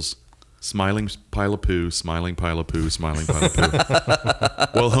equals smiling pile of poo, smiling pile of poo, smiling pile of poo.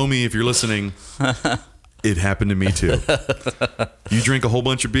 Well, homie, if you're listening, It happened to me too. You drink a whole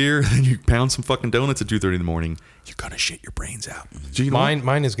bunch of beer, and you pound some fucking donuts at 2:30 in the morning. You're gonna shit your brains out. Do you know what?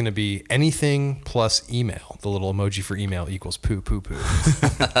 Mine is going to be anything plus email. The little emoji for email equals poo, poo, poo.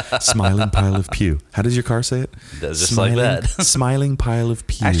 Smiling pile of pew. How does your car say it? Does just like that. Smiling pile of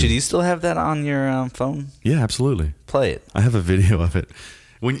pew. Actually, do you still have that on your phone? Yeah, absolutely. Play it. I have a video of it.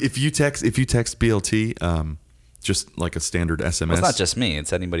 If you text BLT, just like a standard SMS. Well, it's not just me.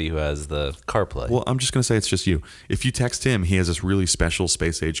 It's anybody who has the CarPlay. Well, I'm just gonna say it's just you. If you text him, he has this really special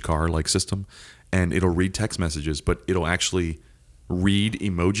space age car like system, and it'll read text messages, but it'll actually read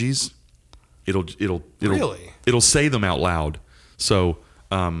emojis. It'll Really? It'll say them out loud. So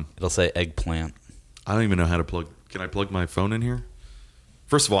It'll say eggplant. I don't even know how to plug. Can I plug my phone in here?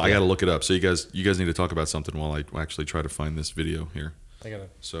 First of all, I got to look it up. So you guys need to talk about something while I actually try to find this video here. I got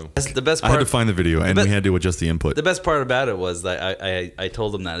it. So That's the best I part. had to find the video, and we had to adjust the input. The best part about it was that I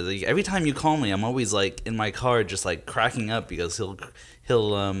told him that like, every time you call me, I'm always like in my car, just like cracking up because he'll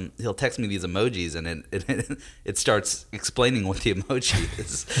text me these emojis, and it starts explaining what the emoji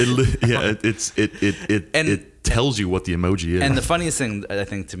is. It tells you what the emoji is. And the funniest thing I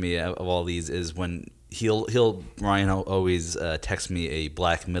think to me of all these is when Ryan will always text me a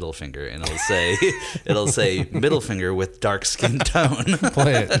black middle finger, and it'll say middle finger with dark skin tone.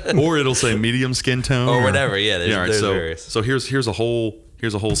 Play it. Or it'll say medium skin tone or whatever. Yeah, there's, all right, there's so, various. So here's a whole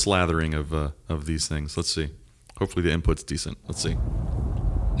slathering of these things. Let's see. Hopefully the input's decent. Let's see.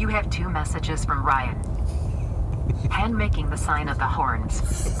 You have 2 messages from Ryan. Hand making the sign of the horns.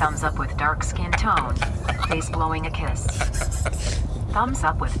 Thumbs up with dark skin tone. Face blowing a kiss. Thumbs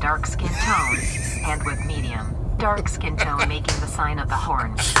up with dark skin tone. Hand with medium. Dark skin tone making the sign of the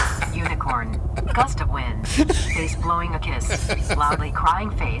horns. Unicorn. Gust of wind. Face blowing a kiss. Loudly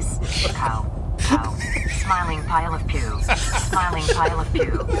crying face. Cow. Cow. Smiling pile of pew. Smiling pile of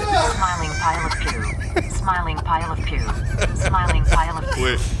pew. Smiling pile of pew. Smiling pile of pew. Smiling pile of pew.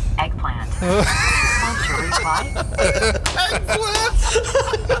 Wait. Eggplant. Want to reply?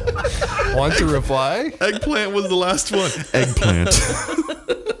 Want to reply? Eggplant was the last one. Eggplant.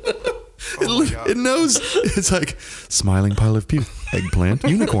 It knows. It's like smiling pile of pew, eggplant,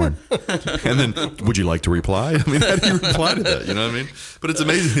 unicorn, and then would you like to reply? I mean, how do you reply to that? You know what I mean? But it's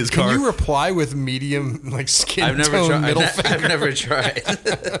amazing. His car. Can you reply with medium like skin I've never tone tried. middle finger? I've never tried.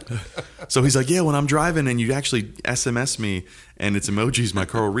 So he's like, yeah, when I'm driving and you actually SMS me and it's emojis, my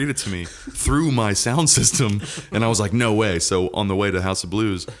car will read it to me through my sound system. And I was like, no way. So on the way to House of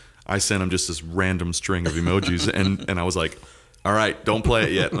Blues, I sent him just this random string of emojis, and I was like, all right, don't play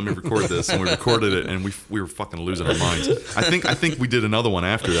it yet. Let me record this. And we recorded it, and we were fucking losing our minds. I think we did another one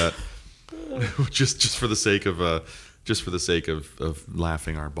after that, just for the sake of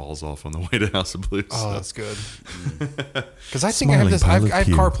laughing our balls off on the way to House of Blues. Oh, that's good. Because I think I have Smiling this. pile of I have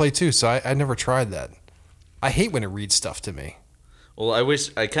pew. CarPlay too, so I never tried that. I hate when it reads stuff to me. Well,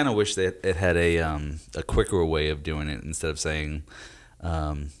 I kind of wish that it had a quicker way of doing it instead of saying,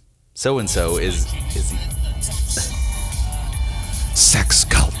 so and so is. Sex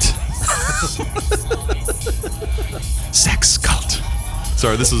cult. Sex cult.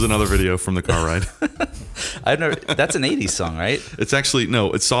 Sorry, this is another video from the car ride. I've never. That's an '80s song, right? It's actually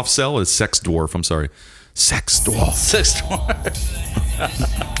no. It's Soft Cell. It's Sex Dwarf. I'm sorry. Sex Dwarf. Sex Dwarf.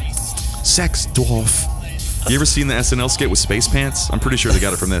 Sex Dwarf. You ever seen the SNL skit with Space Pants? I'm pretty sure they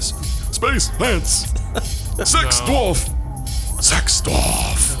got it from this. Space Pants. Sex Dwarf. Sex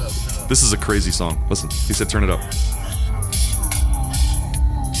Dwarf. This is a crazy song. Listen. He said, "Turn it up."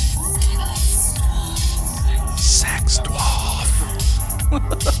 Sex Dwarf.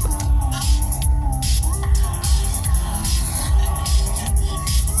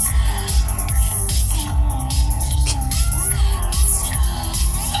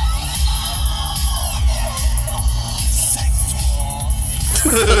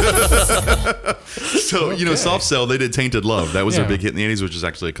 So, you know, Soft Cell, they did Tainted Love. That was their Yeah. big hit in the 80s, which is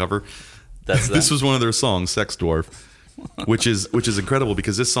actually a cover. That's that. This was one of their songs, Sex Dwarf, which is incredible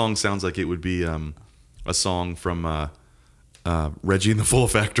because this song sounds like it would be a song from Reggie and the Full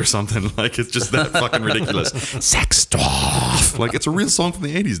Effect or something. Like, it's just that fucking ridiculous. Sex Dwarf. Like, it's a real song from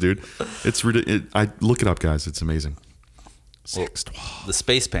the 80s, dude. It's I look it up, guys. It's amazing. Sex Dwarf. The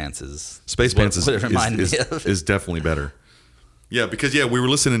Space Pants is. Space Pants what it reminded me of. is definitely better. Yeah, because we were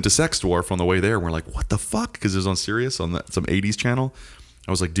listening to Sex Dwarf on the way there, and we're like, what the fuck? Because it was on Sirius on some 80s channel.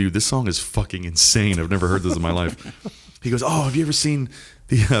 I was like, dude, this song is fucking insane. I've never heard this in my life. He goes, oh, have you ever seen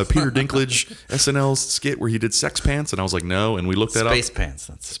the Peter Dinklage SNL skit where he did Sex Pants? And I was like, no. And we looked that Space up. Pants.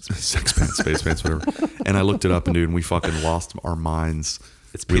 That's Sex Pants, Space Pants, whatever. And I looked it up, and dude, we fucking lost our minds.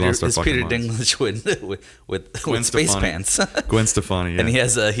 It's We Peter. lost our It's fucking Peter minds. Dinklage with Space Stefani. Pants. Gwen Stefani. Yeah. And he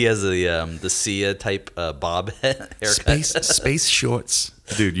has the Sia type bob haircut. space shorts,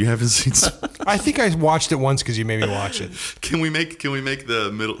 dude. You haven't seen. I think I watched it once because you made me watch it. Can we make the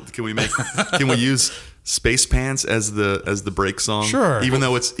middle? Can we use Space Pants as the break song? Sure. Even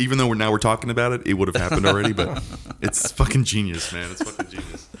though we're talking about it, it would have happened already. But it's fucking genius, man. It's fucking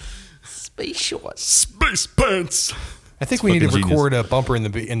genius. Space shorts. Space Pants. I think we need to fucking record a bumper in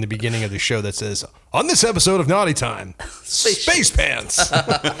the beginning of the show that says, "On this episode of Naughty Time, Space Pants,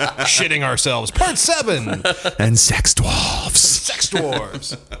 shitting ourselves, Part 7, And sex dwarfs. Sex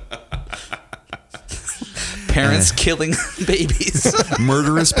Dwarves." Parents killing babies.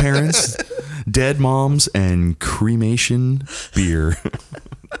 Murderous parents, dead moms, and cremation beer.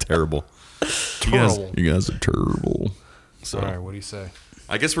 Terrible. Terrible. You guys are terrible. So All right, what do you say?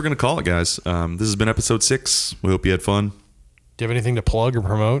 I guess we're gonna call it, guys. This has been episode 6. We hope you had fun. Do you have anything to plug or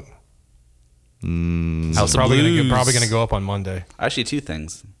promote? House It's of Blues. probably gonna go up on Monday. Actually, 2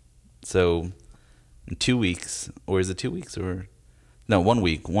 things. So, in 2 weeks, or is it 2 weeks, or no, 1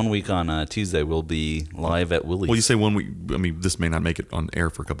 week. 1 week on Tuesday, we'll be live at Willie's. Well, you say 1 week. I mean, this may not make it on air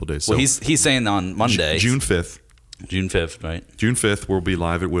for a couple of days. So Well, he's saying on Monday, June 5th. June 5th, right? June 5th, we'll be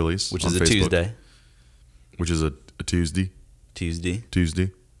live at Willie's, Which on is a Facebook, Tuesday. Which is a Tuesday. Tuesday,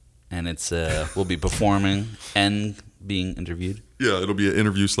 and it's we'll be performing and being interviewed. Yeah, it'll be an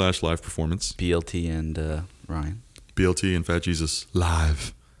interview / live performance. BLT and Ryan. BLT and Fat Jesus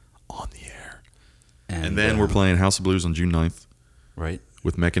live on the air. And then we're playing House of Blues on June 9th right.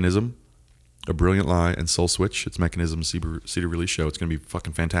 with Mechanism, A Brilliant Lie, and Soul Switch. It's Mechanism's CD release show. It's going to be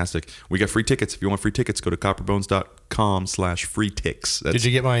fucking fantastic. We got free tickets. If you want free tickets, go to copperbones.com/freetix. Did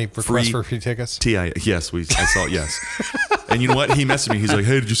you get my request for free tickets? Yes, I saw it, yes. And you know what? He messaged me. He's like,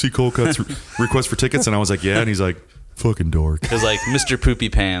 hey, did you see Cold Cut's request for tickets? And I was like, yeah. And he's like, fucking dork. It was like, Mr. Poopy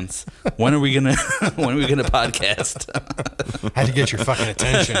Pants, when are we gonna podcast? I had to get your fucking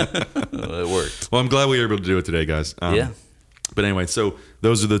attention. It worked. Well, I'm glad we were able to do it today, guys. Yeah. But anyway, so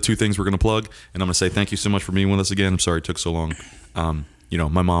those are the 2 things we're going to plug. And I'm going to say thank you so much for being with us again. I'm sorry it took so long. My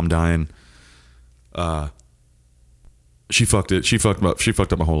mom dying. She fucked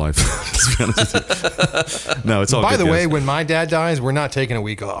up my whole life. To be honest with you. No, it's all By good, the way, guys. when my dad dies, we're not taking a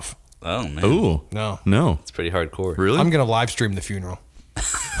week off. Oh man. Ooh. No. It's pretty hardcore. Really? I'm going to live stream the funeral.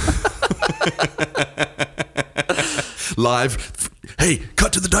 Live. Hey,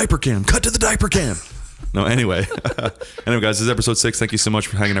 cut to the diaper cam. No, anyway. Anyway, guys, this is episode 6. Thank you so much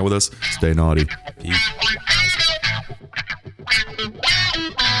for hanging out with us. Stay naughty. Peace.